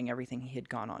away knowing everything he had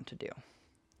gone on to do,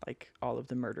 like all of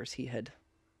the murders he had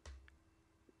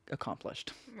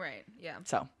accomplished. Right, yeah.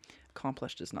 So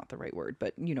accomplished is not the right word,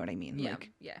 but you know what I mean. Yeah,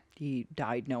 like, yeah. He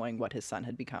died knowing what his son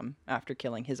had become after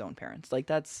killing his own parents. Like,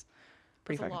 that's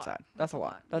pretty fucking sad. That's a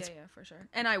lot. That's yeah, for sure.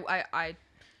 And I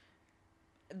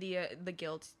the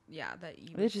guilt, that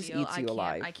you it just feel, eats you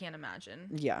alive. I can't imagine.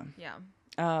 Yeah. Yeah.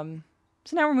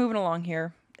 So now we're moving along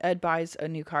here. Ed buys a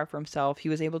new car for himself. He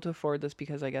was able to afford this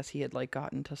because I guess he had like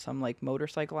gotten into some like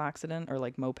motorcycle accident or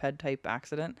like moped type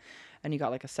accident, and he got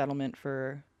like a settlement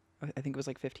for, I think it was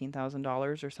like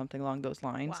 $15,000 or something along those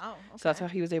lines. Wow. Okay. So that's how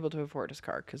he was able to afford his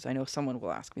car, because I know someone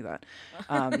will ask me that.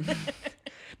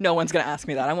 No one's going to ask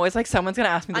me that. I'm always like, someo's going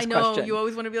to ask me this question. I know. You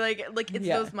always want to be like it's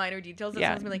those minor details that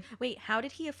someone's going to be like, wait, how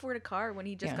did he afford a car when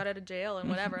he just got out of jail and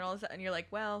whatever? And all of a sudden you're like,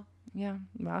 well. Yeah.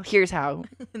 Well, here's how.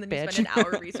 And then bitch. you spend an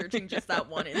hour researching just that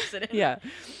one incident. Yeah.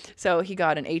 So he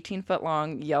got an 18-foot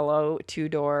long yellow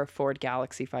 2-door Ford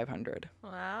Galaxy 500.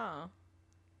 Wow.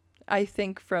 I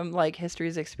think from like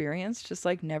history's experience, just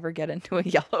like never get into a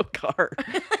yellow car.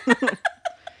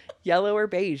 Yellow or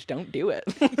beige, don't do it.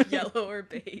 Yellow or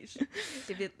beige.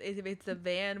 If it's a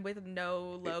van with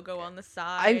no logo on the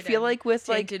side, I feel like with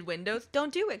tinted windows,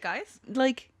 don't do it, guys.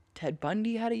 Like Ted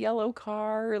Bundy had a yellow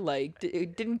car. Like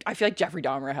didn't I feel like Jeffrey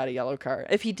Dahmer had a yellow car?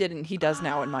 If he didn't, he does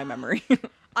now in my memory.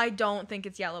 I don't think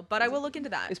it's yellow, but I will look into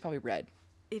that. It's probably red.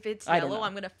 If it's yellow,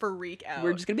 I'm gonna freak out.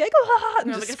 We're just gonna be like, oh,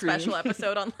 and just like a special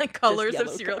episode on like colors of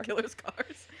serial killers'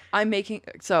 cars. I'm making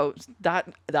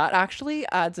that actually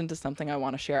adds into something I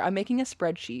want to share. I'm making a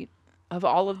spreadsheet of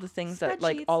all of the things that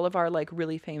like all of our like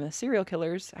really famous serial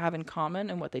killers have in common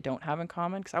and what they don't have in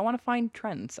common, because I want to find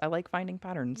trends. I like finding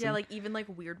patterns. Yeah, like even like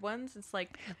weird ones. It's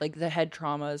like the head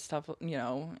trauma stuff, all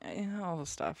the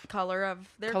stuff. Color of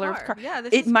their car. Yeah,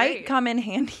 this might great. Come in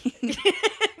handy.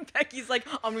 Becky's like,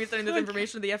 I'm gonna be sending this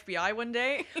information to the FBI one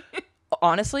day.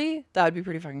 Honestly, that would be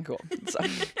pretty fucking cool.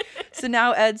 So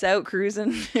now Ed's out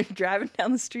cruising, driving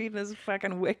down the street in his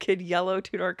fucking wicked yellow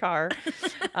 2-door car.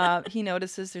 He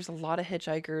notices there's a lot of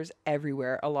hitchhikers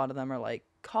everywhere. A lot of them are like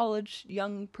college,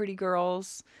 young, pretty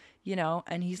girls,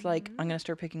 and he's like, I'm going to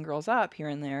start picking girls up here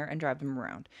and there and drive them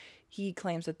around. He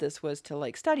claims that this was to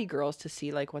like study girls to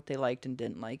see like what they liked and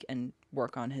didn't like and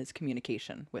work on his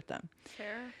communication with them.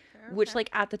 Fair. Which like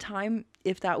at the time,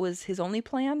 if that was his only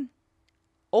plan,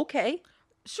 okay.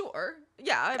 Sure.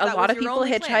 Yeah. A lot of people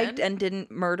hitchhiked and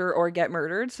didn't murder or get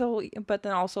murdered. So, but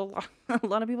then also a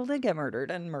lot of people did get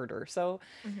murdered and murder. So,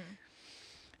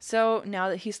 So now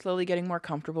that he's slowly getting more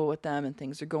comfortable with them and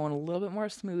things are going a little bit more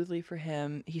smoothly for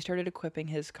him, he started equipping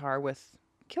his car with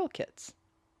kill kits,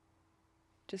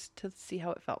 just to see how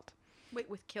it felt. Wait,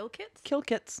 with kill kits? Kill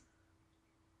kits.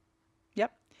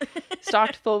 Yep.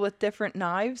 Stocked full with different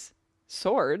knives,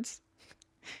 swords.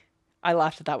 I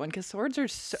laughed at that one because swords are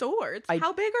swords.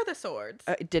 How big are the swords?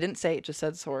 It didn't say; it just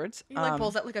said swords. He like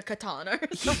pulls out like a katana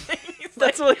or something.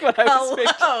 That's like what I was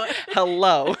thinking.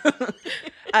 Hello.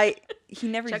 He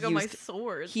never check out my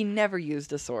sword. He never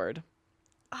used a sword.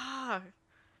 Ah.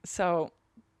 So,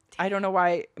 I don't know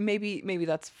why. Maybe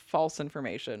that's false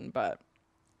information, but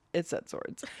it said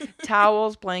swords.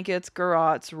 Towels, blankets,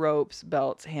 garrots, ropes,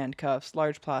 belts, handcuffs,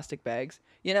 large plastic bags.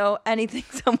 Anything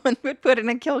someone would put in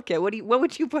a kill kit. What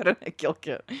would you put in a kill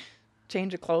kit?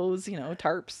 Change of clothes,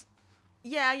 tarps.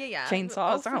 Yeah.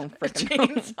 Chainsaws. I don't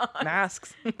freaking know.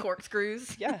 Masks.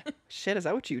 Corkscrews. Yeah. Shit, is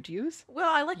that what you'd use? Well,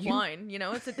 I like wine.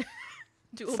 It's a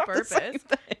dual purpose.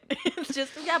 It's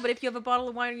just, but if you have a bottle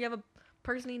of wine and you have a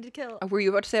person needed to kill. Were you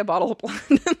about to say a bottle of blood?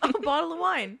 A bottle of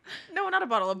wine. No, not a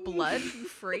bottle of blood, you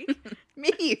freak.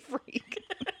 Me, freak.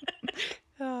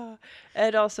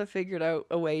 Ed also figured out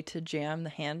a way to jam the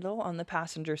handle on the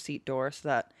passenger seat door so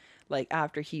that, like,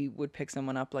 after he would pick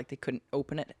someone up, like, they couldn't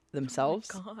open it themselves.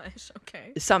 Oh my gosh,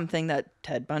 okay. Something that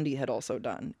Ted Bundy had also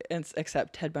done,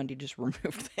 except Ted Bundy just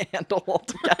removed the handle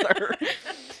altogether.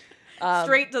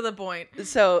 Straight to the point.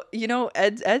 So, you know,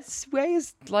 Ed's way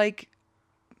is, like,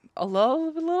 a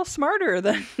little smarter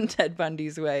than Ted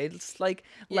Bundy's way. It's like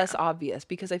less obvious,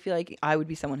 because I feel like I would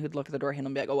be someone who'd look at the door handle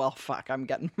and be like, oh, well, fuck, I'm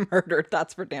getting murdered.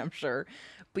 That's for damn sure.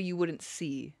 But you wouldn't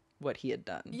see what he had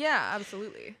done. Yeah,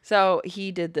 absolutely. So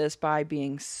he did this by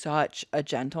being such a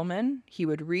gentleman. He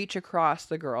would reach across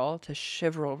the girl to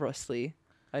chivalrously,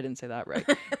 I didn't say that right,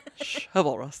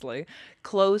 chivalrously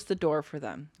close the door for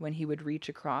them. When he would reach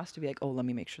across to be like, oh, let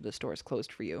me make sure this door is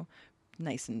closed for you,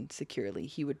 nice and securely,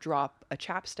 he would drop a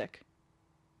chapstick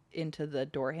into the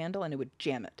door handle and it would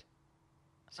jam it.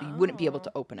 So you wouldn't be able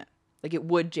to open it. Like, it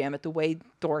would jam it the way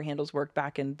door handles worked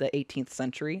back in the 18th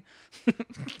century.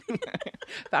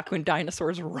 Back when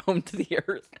dinosaurs roamed the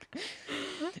earth.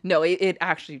 No, it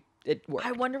actually worked.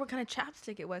 I wonder what kind of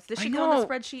chapstick it was. This should go on the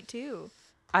spreadsheet too.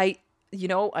 I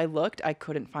looked. I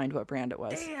couldn't find what brand it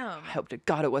was. Damn. I hope to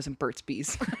God it wasn't Burt's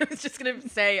Bees. I was just going to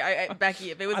say,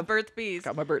 Becky, if it was Burt's Bees.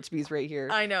 Got my Burt's Bees right here.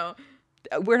 I know.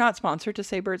 We're not sponsored to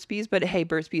say Burt's Bees, but hey,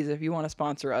 Burt's Bees, if you want to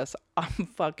sponsor us, I'm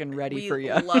fucking ready for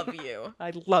you. We love you.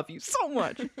 I love you so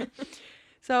much.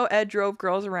 So Ed drove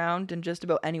girls around and just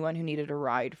about anyone who needed a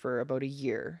ride for about a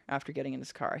year after getting in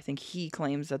his car. I think he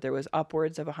claims that there was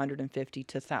upwards of 150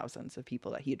 to thousands of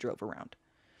people that he drove around.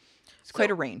 It's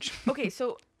quite a range. Okay,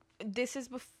 so this is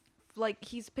like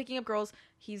he's picking up girls.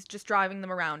 He's just driving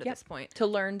them around at this point. To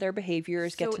learn their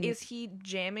behaviors. So is he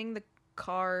jamming the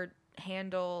car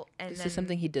handle and this is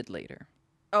something he did later.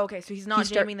 Oh, okay, so he's not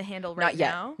jamming the handle right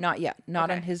now? Not yet. Not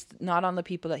on the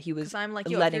people that he was I'm like,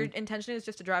 if your intention is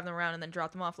just to drive them around and then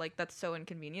drop them off, like, that's so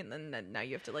inconvenient. And then now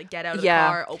you have to, like, get out of the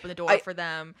car, open the door for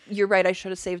them. You're right. I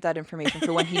should have saved that information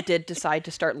for when he did decide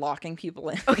to start locking people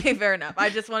in. Okay, fair enough. I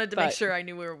just wanted to make sure I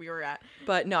knew where we were at.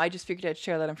 But no, I just figured I'd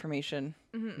share that information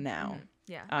now. Mm-hmm.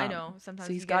 Yeah, I know. Sometimes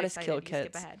so he's got his kill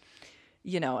kits.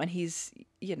 You know, and he's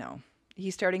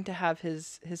starting to have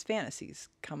his fantasies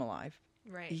come alive.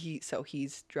 Right.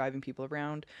 He's driving people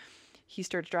around. He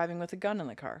starts driving with a gun in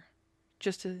the car,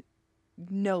 just to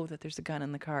know that there's a gun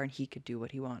in the car and he could do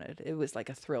what he wanted. It was like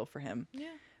a thrill for him. Yeah.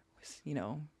 It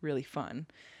was, really fun.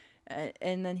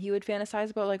 And then he would fantasize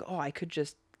about, like, oh, I could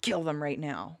just kill them right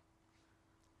now.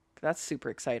 That's super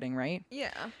exciting, right?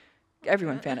 Yeah.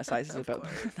 Everyone fantasizes about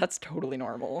that. That's totally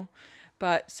normal.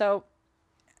 But so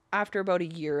after about a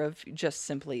year of just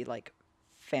simply, like,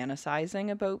 fantasizing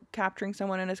about capturing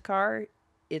someone in his car,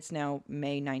 it's now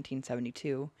May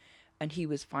 1972, and he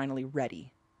was finally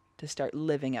ready to start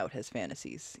living out his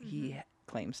fantasies he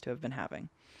claims to have been having.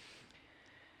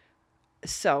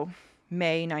 So,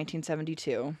 May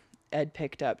 1972, Ed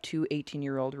picked up two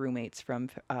 18-year-old roommates from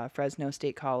Fresno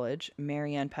State College,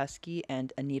 Marianne Pesky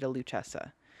and Anita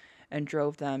Lucchesa, and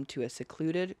drove them to a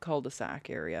secluded cul-de-sac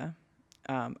area.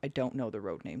 I don't know the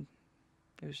road name.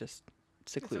 It was just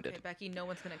secluded. It's okay, Becky. No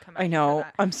one's gonna come. I know. For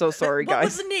that. I'm so sorry, guys. What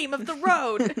was the name of the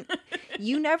road?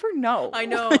 You never know. I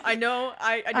know. I know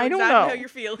exactly how you're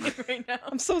feeling right now.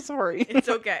 I'm so sorry. It's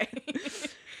okay.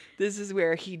 This is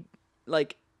where he,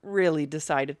 like, really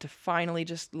decided to finally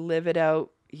just live it out.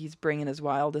 He's bringing his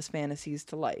wildest fantasies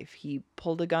to life. He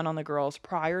pulled a gun on the girls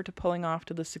prior to pulling off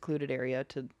to the secluded area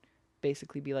to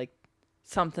basically be like,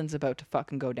 something's about to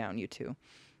fucking go down, you two.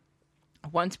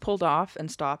 Once pulled off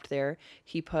and stopped there,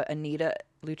 he put Anita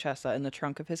Lucchesa in the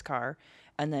trunk of his car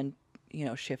and then,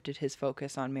 shifted his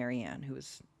focus on Marianne, who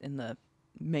was in the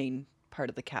main part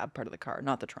of the cab, part of the car,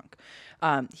 not the trunk.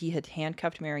 He had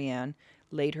handcuffed Marianne,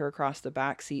 laid her across the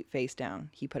back seat face down.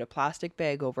 He put a plastic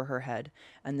bag over her head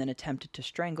and then attempted to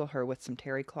strangle her with some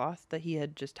terry cloth that he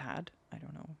had just had. I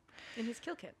don't know. In his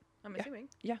kill kit. I'm assuming.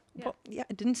 Yeah. Well,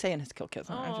 it didn't say in his kill kit.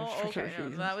 Oh, okay. No,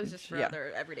 that was just for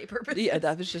other everyday purposes. Yeah,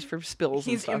 that was just for spills.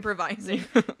 He's improvising.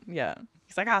 Yeah.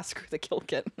 He's like, screw the kill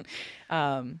kit.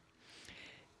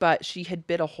 But she had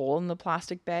bit a hole in the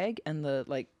plastic bag and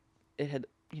it had,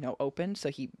 opened. So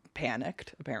he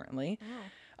panicked, apparently.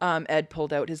 Oh. Ed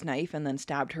pulled out his knife and then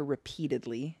stabbed her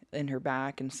repeatedly in her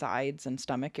back and sides and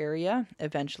stomach area.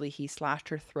 Eventually, he slashed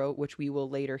her throat, which we will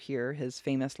later hear his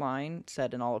famous line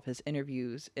said in all of his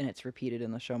interviews, and it's repeated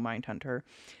in the show Mindhunter,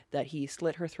 that he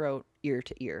slit her throat ear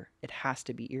to ear. It has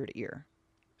to be ear to ear,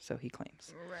 so he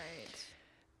claims.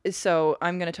 Right. So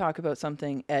I'm going to talk about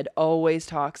something Ed always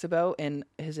talks about in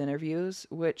his interviews,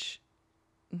 which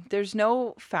there's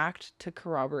no fact to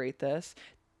corroborate this.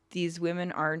 These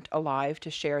women aren't alive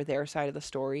to share their side of the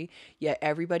story, yet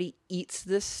everybody eats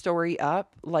this story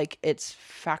up like it's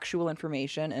factual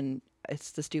information, and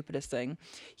it's the stupidest thing.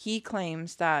 He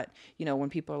claims that, when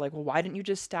people are like, well, why didn't you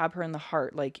just stab her in the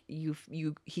heart? Like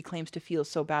he claims to feel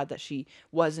so bad that she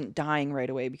wasn't dying right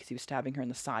away because he was stabbing her in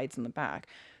the sides and the back.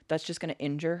 That's just going to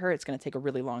injure her. It's going to take a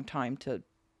really long time to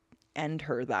end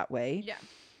her that way. Yeah.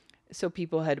 So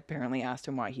people had apparently asked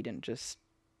him why he didn't just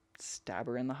stab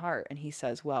her in the heart. And he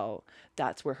says, well,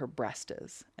 that's where her breast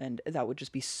is. And that would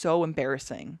just be so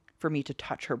embarrassing for me to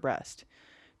touch her breast.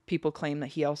 People claim that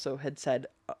he also had said,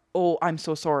 oh, I'm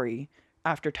so sorry,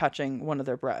 after touching one of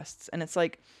their breasts. And it's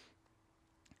like,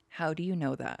 how do you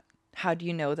know that? How do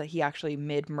you know that he actually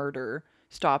mid-murder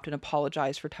stopped and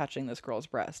apologized for touching this girl's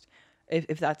breast?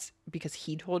 If that's because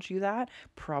he told you that,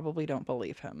 probably don't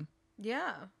believe him.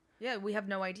 Yeah. Yeah, we have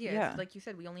no idea. Yeah. Like you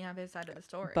said, we only have his side of the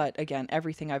story. But again,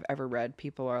 everything I've ever read,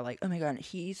 people are like, oh my God,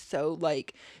 he's so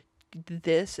like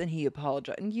this and he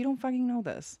apologized. And you don't fucking know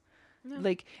this. No.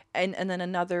 Like, and then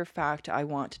another fact I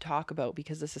want to talk about,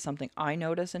 because this is something I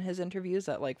notice in his interviews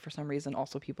that, like, for some reason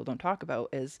also people don't talk about,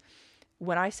 is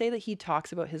when I say that he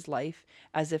talks about his life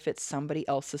as if it's somebody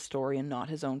else's story and not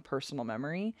his own personal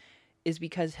memory, is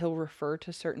because he'll refer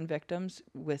to certain victims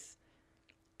with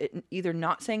it either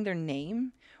not saying their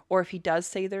name, or if he does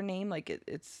say their name, like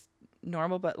it's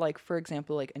normal. But like, for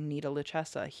example, like Anita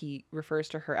Luchessa, he refers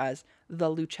to her as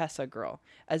the Luchessa girl,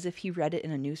 as if he read it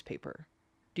in a newspaper.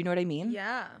 Do you know what I mean?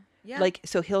 Yeah. Yeah. Like,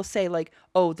 so he'll say like,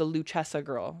 oh, the Luchessa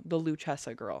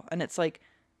girl. And it's like,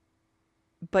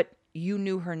 but you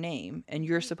knew her name and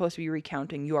you're supposed to be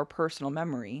recounting your personal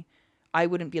memory. I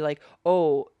wouldn't be like,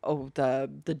 oh,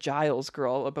 the Giles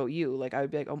girl about you. Like, I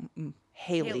would be like, oh,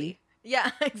 Haley.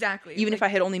 Yeah, exactly. Even if I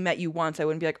had only met you once, I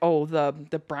wouldn't be like, oh,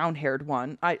 the brown-haired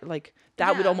one. I like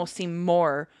that would almost seem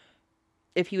more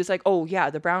if he was like, oh yeah,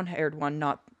 the brown-haired one,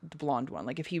 not the blonde one.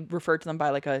 Like if he referred to them by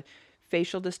like a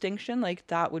facial distinction, like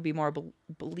that would be more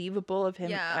believable of him.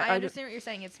 Yeah, I understand what you're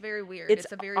saying. It's very weird.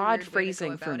 It's a very odd weird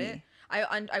phrasing way to go for about me.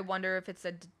 It. I wonder if it's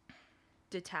a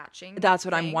detaching. That's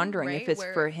what thing, I'm wondering, right? if it's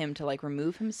for him to like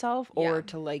remove himself or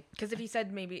to like. Because if he said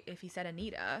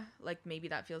Anita, like maybe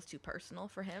that feels too personal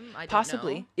for him. I don't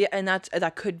possibly know. Yeah, and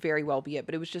that could very well be it.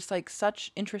 But it was just like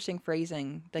such interesting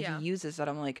phrasing that he uses that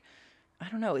I'm like, I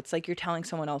don't know. It's like you're telling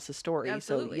someone else's story.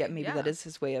 Absolutely. So maybe that is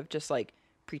his way of just like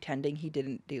pretending he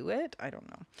didn't do it. I don't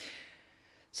know.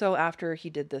 So after he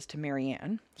did this to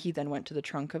Marianne, he then went to the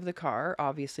trunk of the car,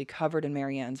 obviously covered in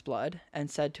Marianne's blood, and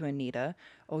said to Anita,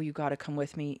 oh, you got to come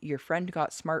with me. Your friend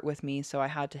got smart with me, so I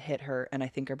had to hit her, and I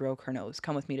think I broke her nose.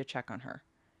 Come with me to check on her.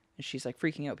 And she's like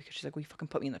freaking out because she's like, well, you fucking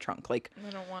put me in the trunk. Like,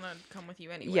 I don't want to come with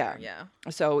you anywhere. Yeah.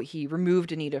 So he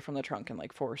removed Anita from the trunk and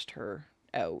like forced her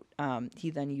out. He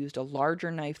then used a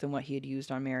larger knife than what he had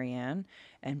used on Marianne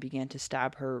and began to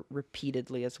stab her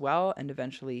repeatedly as well, and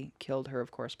eventually killed her,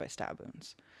 of course, by stab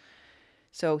wounds.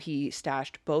 So he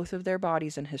stashed both of their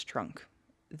bodies in his trunk.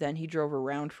 Then he drove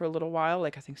around for a little while,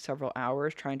 like I think several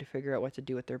hours, trying to figure out what to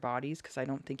do with their bodies, because I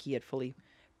don't think he had fully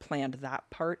planned that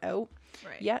part out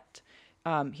yet.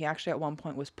 He actually at one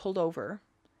point was pulled over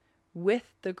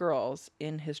with the girls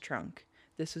in his trunk.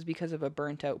 This was because of a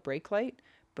burnt out brake light.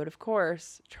 But of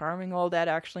course, charming old Ed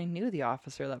actually knew the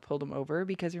officer that pulled him over,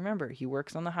 because remember, he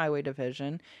works on the highway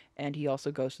division and he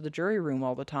also goes to the jury room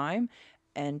all the time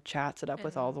and chats it up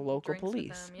with all the local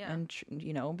police. And,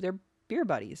 they're beer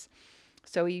buddies.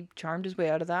 So he charmed his way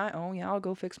out of that. Oh, yeah, I'll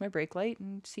go fix my brake light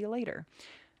and see you later.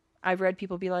 I've read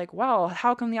people be like, well,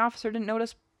 how come the officer didn't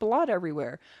notice blood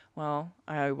everywhere? Well,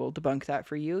 I will debunk that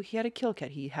for you. He had a kill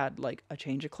kit. He had like a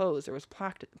change of clothes. There was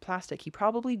plastic. He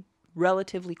probably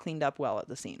relatively cleaned up well at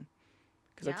the scene,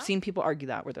 because I've seen people argue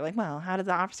that, where they're like, well, how did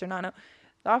the officer not know?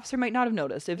 The officer might not have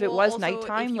noticed if it was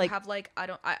nighttime. If you like, have like,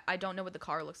 I don't know what the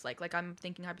car looks like. Like, I'm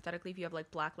thinking hypothetically, if you have like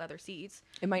black leather seats,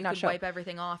 it might not show. Wipe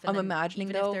everything off. And I'm imagining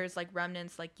even if there's like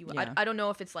remnants, like I don't know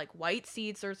if it's like white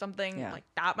seats or something. Yeah. Like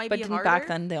that might be harder. But back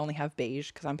then they only have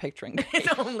beige, because I'm picturing beige.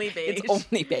 It's only beige. It's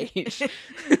only beige.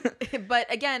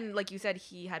 But again, like you said,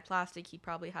 he had plastic. He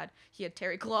had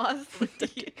terry cloths.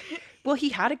 Well, he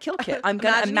had a kill kit. I'm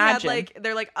gonna imagine.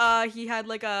 They're like, he had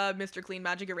like a Mr. Clean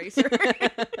Magic eraser.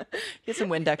 He had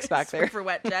some Windex back there for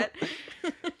wet jet.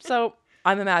 So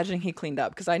I'm imagining he cleaned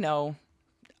up, because I know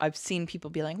I've seen people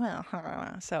be like, well,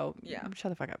 so shut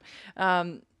the fuck up.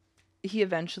 He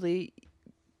eventually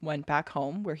went back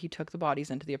home, where he took the bodies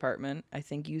into the apartment. I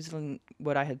think using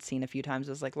what I had seen a few times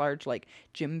as like large, like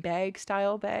gym bag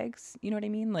style bags. You know what I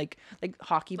mean? Like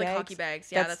hockey bags. Like hockey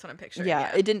bags. Yeah, that's what I'm picturing.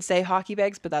 Yeah, it didn't say hockey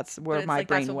bags, but that's where my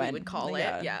brain went. That's what we would call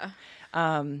it. Yeah.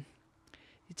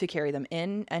 to carry them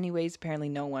in. Anyways, apparently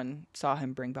no one saw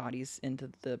him bring bodies into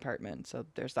the apartment. So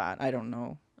there's that. I don't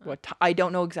know I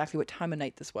don't know exactly what time of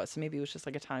night this was. So maybe it was just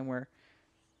like a time where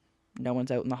no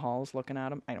one's out in the halls looking at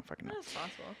them. I don't fucking know. That's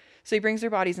possible. So he brings their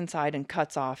bodies inside and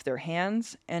cuts off their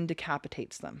hands and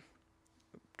decapitates them.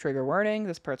 Trigger warning,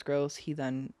 this part's gross. He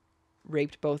then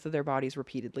raped both of their bodies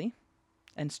repeatedly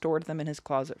and stored them in his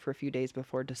closet for a few days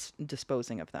before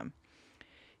disposing of them.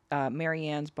 Mary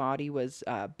Ann's body was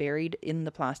buried in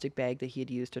the plastic bag that he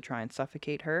had used to try and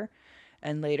suffocate her.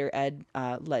 And later Ed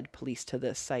led police to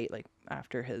this site, like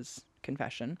after his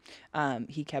confession.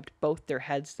 He kept both their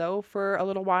heads, though, for a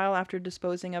little while after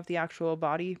disposing of the actual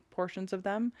body portions of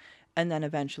them. And then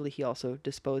eventually he also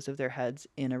disposed of their heads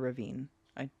in a ravine.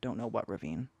 I don't know what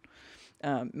ravine.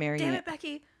 Mary Damn it,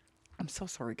 Becky. I'm so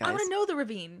sorry, guys. I want to know the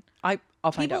ravine. I'll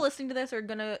find out. People listening to this are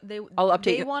gonna I'll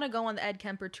update they want to go on the Ed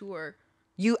Kemper tour.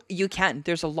 You can.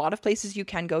 There's a lot of places you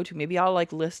can go to. Maybe I'll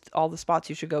like list all the spots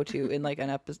you should go to in like an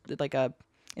episode, like a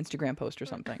Instagram post or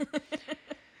something.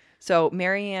 So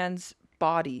Mary Ann's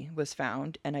body was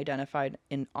found and identified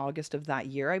in August of that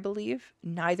year, I believe.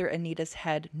 Neither Anita's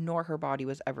head nor her body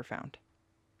was ever found.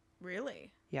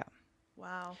 Really? Yeah.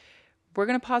 Wow. We're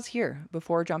going to pause here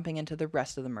before jumping into the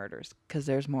rest of the murders, because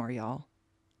there's more, y'all.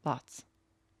 Lots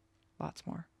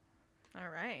more. All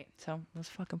right. So let's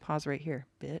fucking pause right here,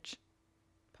 bitch.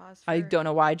 Pause. I don't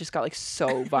know why I just got like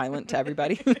so violent to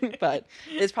everybody, but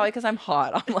it's probably because I'm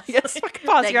hot. I'm like, let's fucking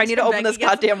pause here. I need to open this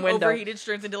goddamn window. Overheated,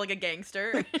 turns into like a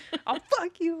gangster. I'll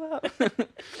fuck you up.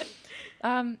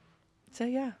 So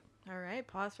yeah. All right.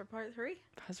 Pause for part 3.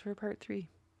 Pause for part 3.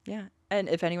 Yeah. And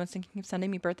if anyone's thinking of sending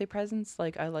me birthday presents,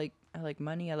 like I like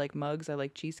money, I like mugs, I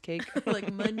like cheesecake. I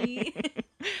like money.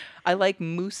 I like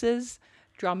mooses.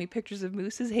 Draw me pictures of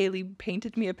mooses. Haley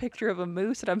painted me a picture of a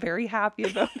moose and I'm very happy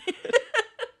about it.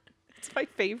 It's my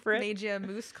favorite. Made you a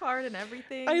moose card and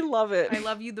everything. I love it. I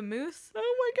love you, the moose.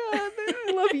 Oh my god.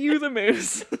 I love you, the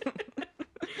moose.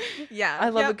 Yeah. I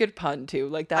love a good pun too.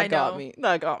 Like that got me.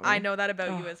 That got me. I know that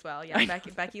about you as well. Yeah.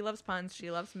 Becky loves puns. She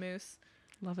loves moose.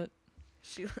 Love it.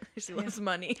 She loves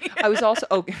money. I was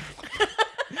also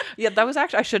yeah, that was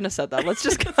actually I shouldn't have said that. Let's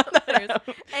just cut that out.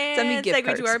 And send me gift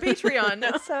cards to our Patreon.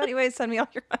 No. So anyway, send me all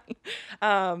your money.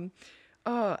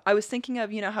 I was thinking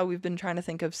of, you know how we've been trying to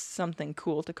think of something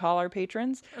cool to call our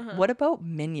patrons. What about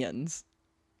minions?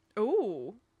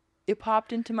 Ooh. It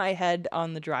popped into my head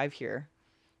on the drive here.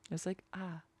 I was like,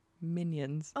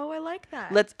 minions. Oh, I like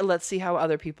that. Let's see how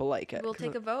other people like it. We'll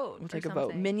take a vote. We'll take a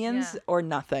vote. Minions or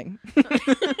nothing.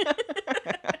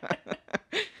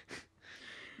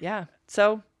 Yeah.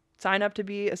 So sign up to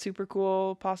be a super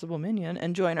cool possible minion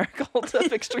and join our cult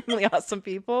of extremely awesome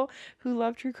people who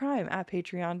love true crime at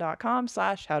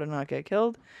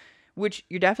patreon.com/howtonotgetkilled, which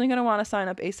you're definitely going to want to sign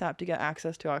up ASAP to get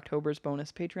access to October's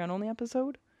bonus Patreon only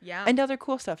episode. Yeah. And other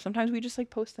cool stuff. Sometimes we just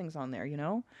like post things on there, you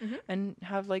know, and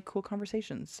have like cool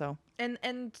conversations. So, and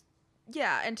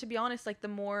yeah. And to be honest, like the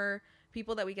more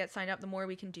people that we get signed up, the more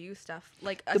we can do stuff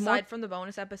like aside from the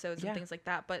bonus episodes and things like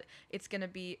that. But it's going to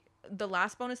be the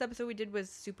last bonus episode we did was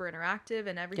super interactive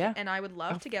and everything. Yeah. And I would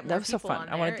love to get more people on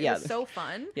there. It was so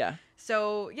fun. Yeah.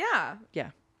 So yeah.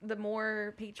 Yeah. The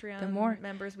more Patreon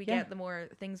members we get, the more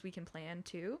things we can plan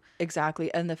too.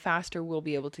 Exactly. And the faster we'll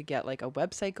be able to get like a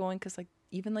website going. Cause like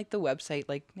even like the website,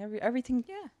 like everything.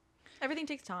 Yeah. Everything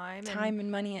takes time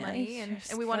and money and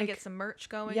we want to get some merch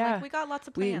going. Yeah. Like we got lots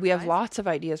of plans. We have lots of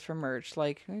ideas for merch.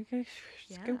 Like we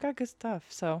got good stuff.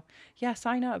 So yeah,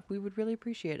 sign up. We would really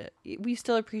appreciate it. We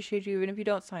still appreciate you even if you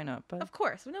don't sign up. But of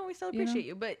course, no, we still appreciate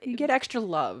you. But you get extra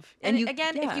love. And if you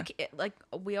like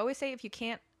we always say, if you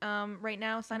can't right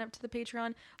now sign up to the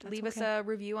Patreon, leave us a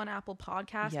review on Apple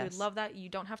Podcasts. Yes. We'd love that. You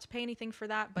don't have to pay anything for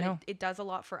that, but it does a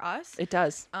lot for us. It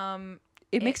does.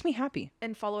 It makes me happy.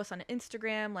 And follow us on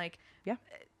Instagram. Like,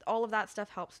 all of that stuff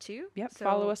helps too. Yep. So,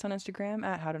 follow us on Instagram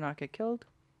at howtonotgetkilled.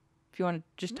 If you want to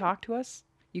just talk to us,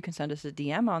 you can send us a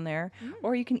DM on there,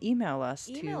 or you can email us.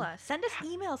 Send us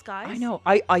emails, guys. I know.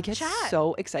 I get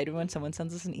so excited when someone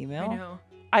sends us an email. I know.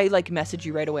 I like message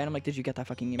you right away, and I'm like, "Did you get that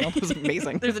fucking email? It was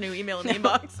amazing." There's a new email in the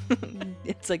inbox.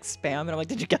 It's like spam, and I'm like,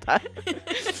 "Did you get that?"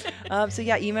 So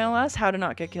yeah, email us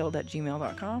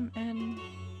howtonotgetkilled@gmail.com, and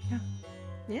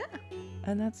yeah.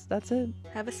 And that's it.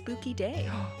 Have a spooky day.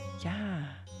 Yeah.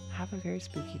 Have a very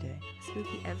spooky day.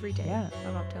 Spooky every day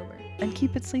of October. And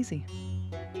keep it sleazy.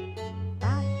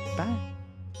 Bye. Bye.